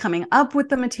initially coming up with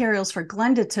the materials, for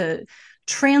Glenda to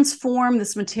transform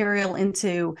this material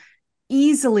into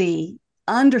easily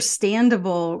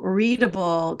understandable,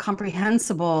 readable,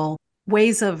 comprehensible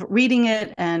ways of reading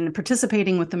it and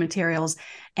participating with the materials.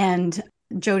 And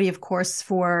Jody, of course,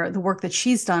 for the work that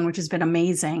she's done, which has been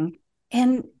amazing.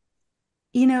 And,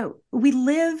 we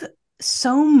live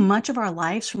so much of our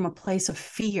lives from a place of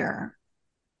fear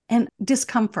and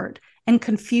discomfort and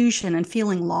confusion and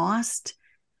feeling lost.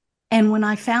 And when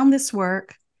I found this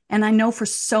work, and I know for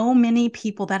so many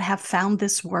people that have found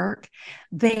this work,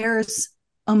 there's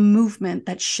a movement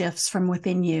that shifts from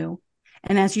within you.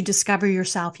 And as you discover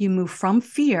yourself, you move from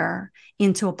fear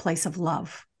into a place of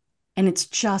love. And it's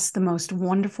just the most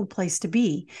wonderful place to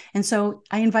be. And so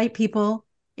I invite people,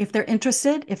 if they're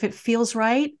interested, if it feels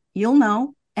right, you'll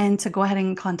know, and to go ahead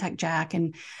and contact Jack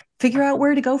and figure out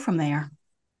where to go from there.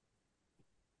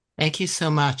 Thank you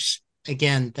so much.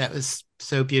 Again, that was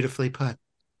so beautifully put.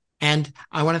 And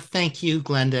I want to thank you,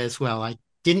 Glenda, as well. I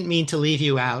didn't mean to leave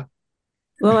you out.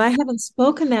 Well, I haven't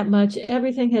spoken that much.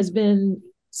 Everything has been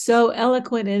so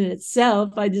eloquent in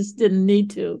itself. I just didn't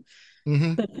need to.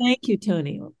 Mm-hmm. But thank you,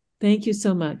 Tony. Thank you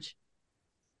so much.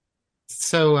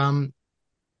 So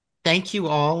thank you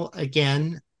all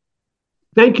again.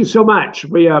 Thank you so much.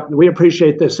 We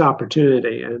appreciate this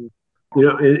opportunity. And,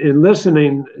 in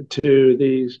listening to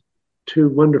these 2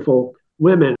 wonderful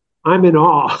women, I'm in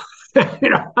awe.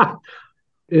 It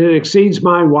exceeds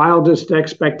my wildest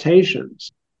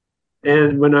expectations.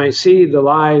 And when I see the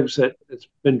lives that it's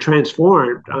been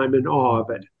transformed, I'm in awe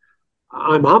of it.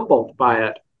 I'm humbled by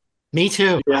it. Me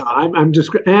too. Yeah, I'm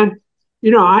just, and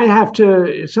I have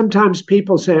to, sometimes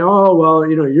people say, oh, well,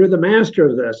 you're the master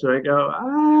of this. And I go,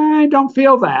 I don't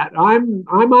feel that. I'm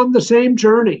on the same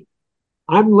journey.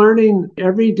 I'm learning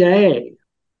every day.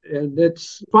 And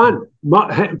it's fun.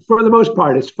 For the most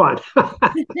part, it's fun.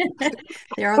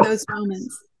 There are those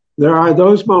moments. There are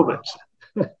those moments.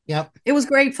 Yep. It was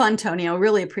great fun, Tony. I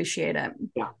really appreciate it.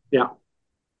 Yeah.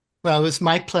 Well, it was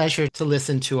my pleasure to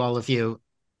listen to all of you.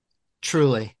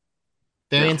 Truly.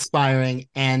 Very inspiring.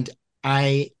 And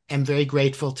I am very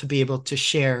grateful to be able to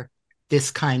share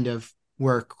this kind of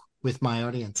work with my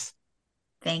audience.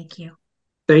 Thank you.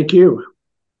 Thank you.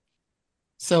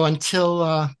 So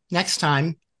until next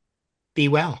time, be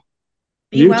well.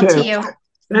 Be well to you.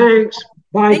 Thanks.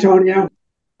 Bye, Tonya.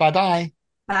 Bye-bye.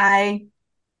 Bye.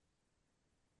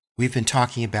 We've been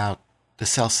talking about the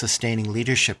self-sustaining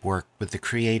leadership work with the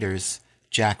creators,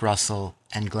 Jack Russell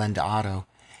and Glenda Otto,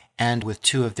 and with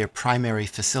two of their primary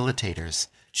facilitators,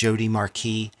 Jody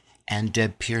Marquis and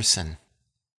Deb Pearson.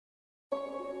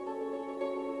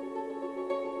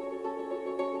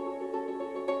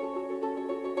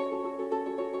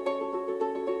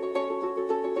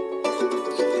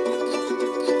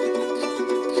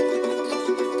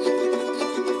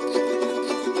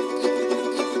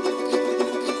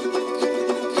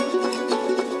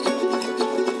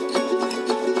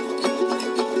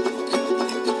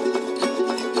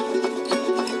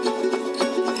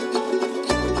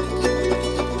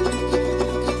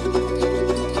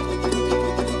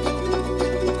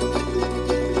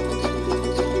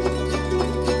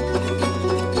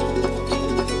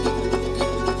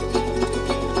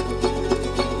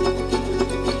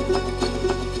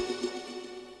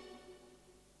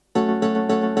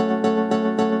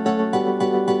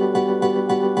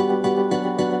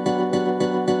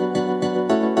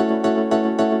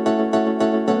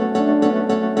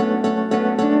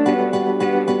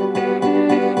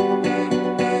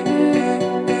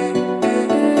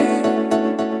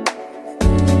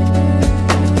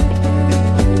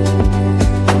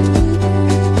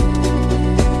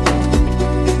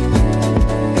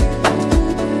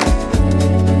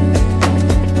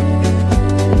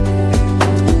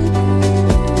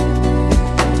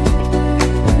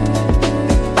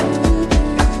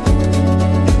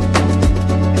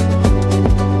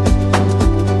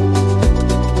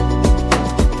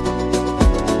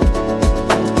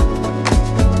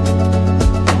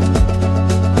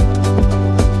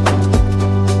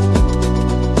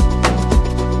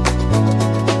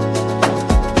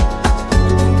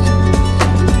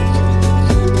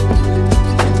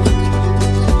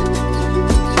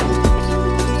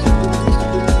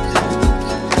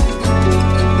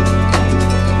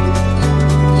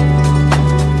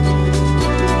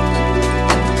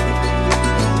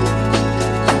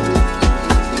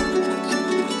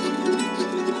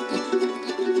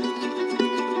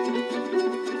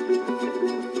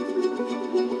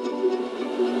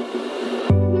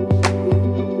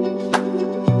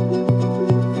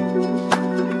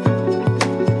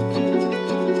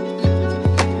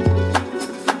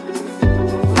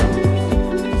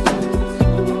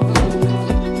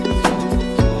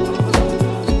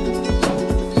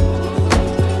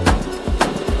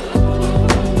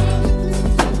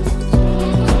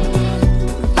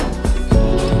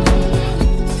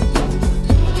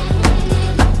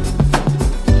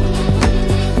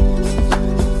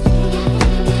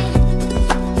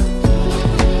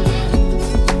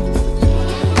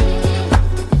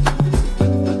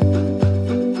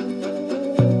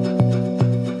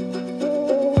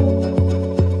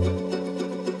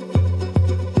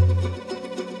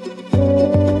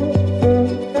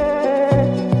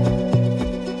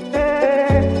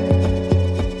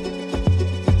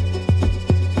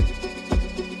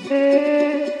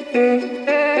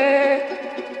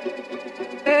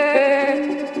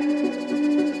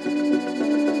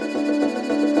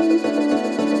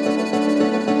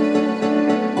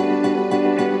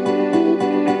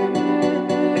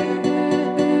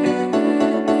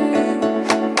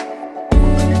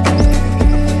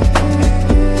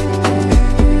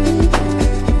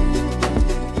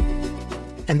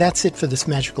 And that's it for this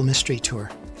Magical Mystery Tour.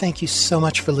 Thank you so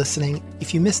much for listening.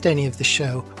 If you missed any of the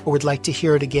show or would like to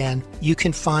hear it again, you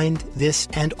can find this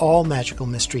and all Magical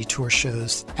Mystery Tour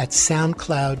shows at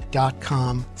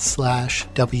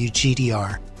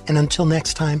soundcloud.com/WGDR. And until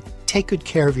next time, take good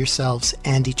care of yourselves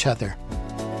and each other.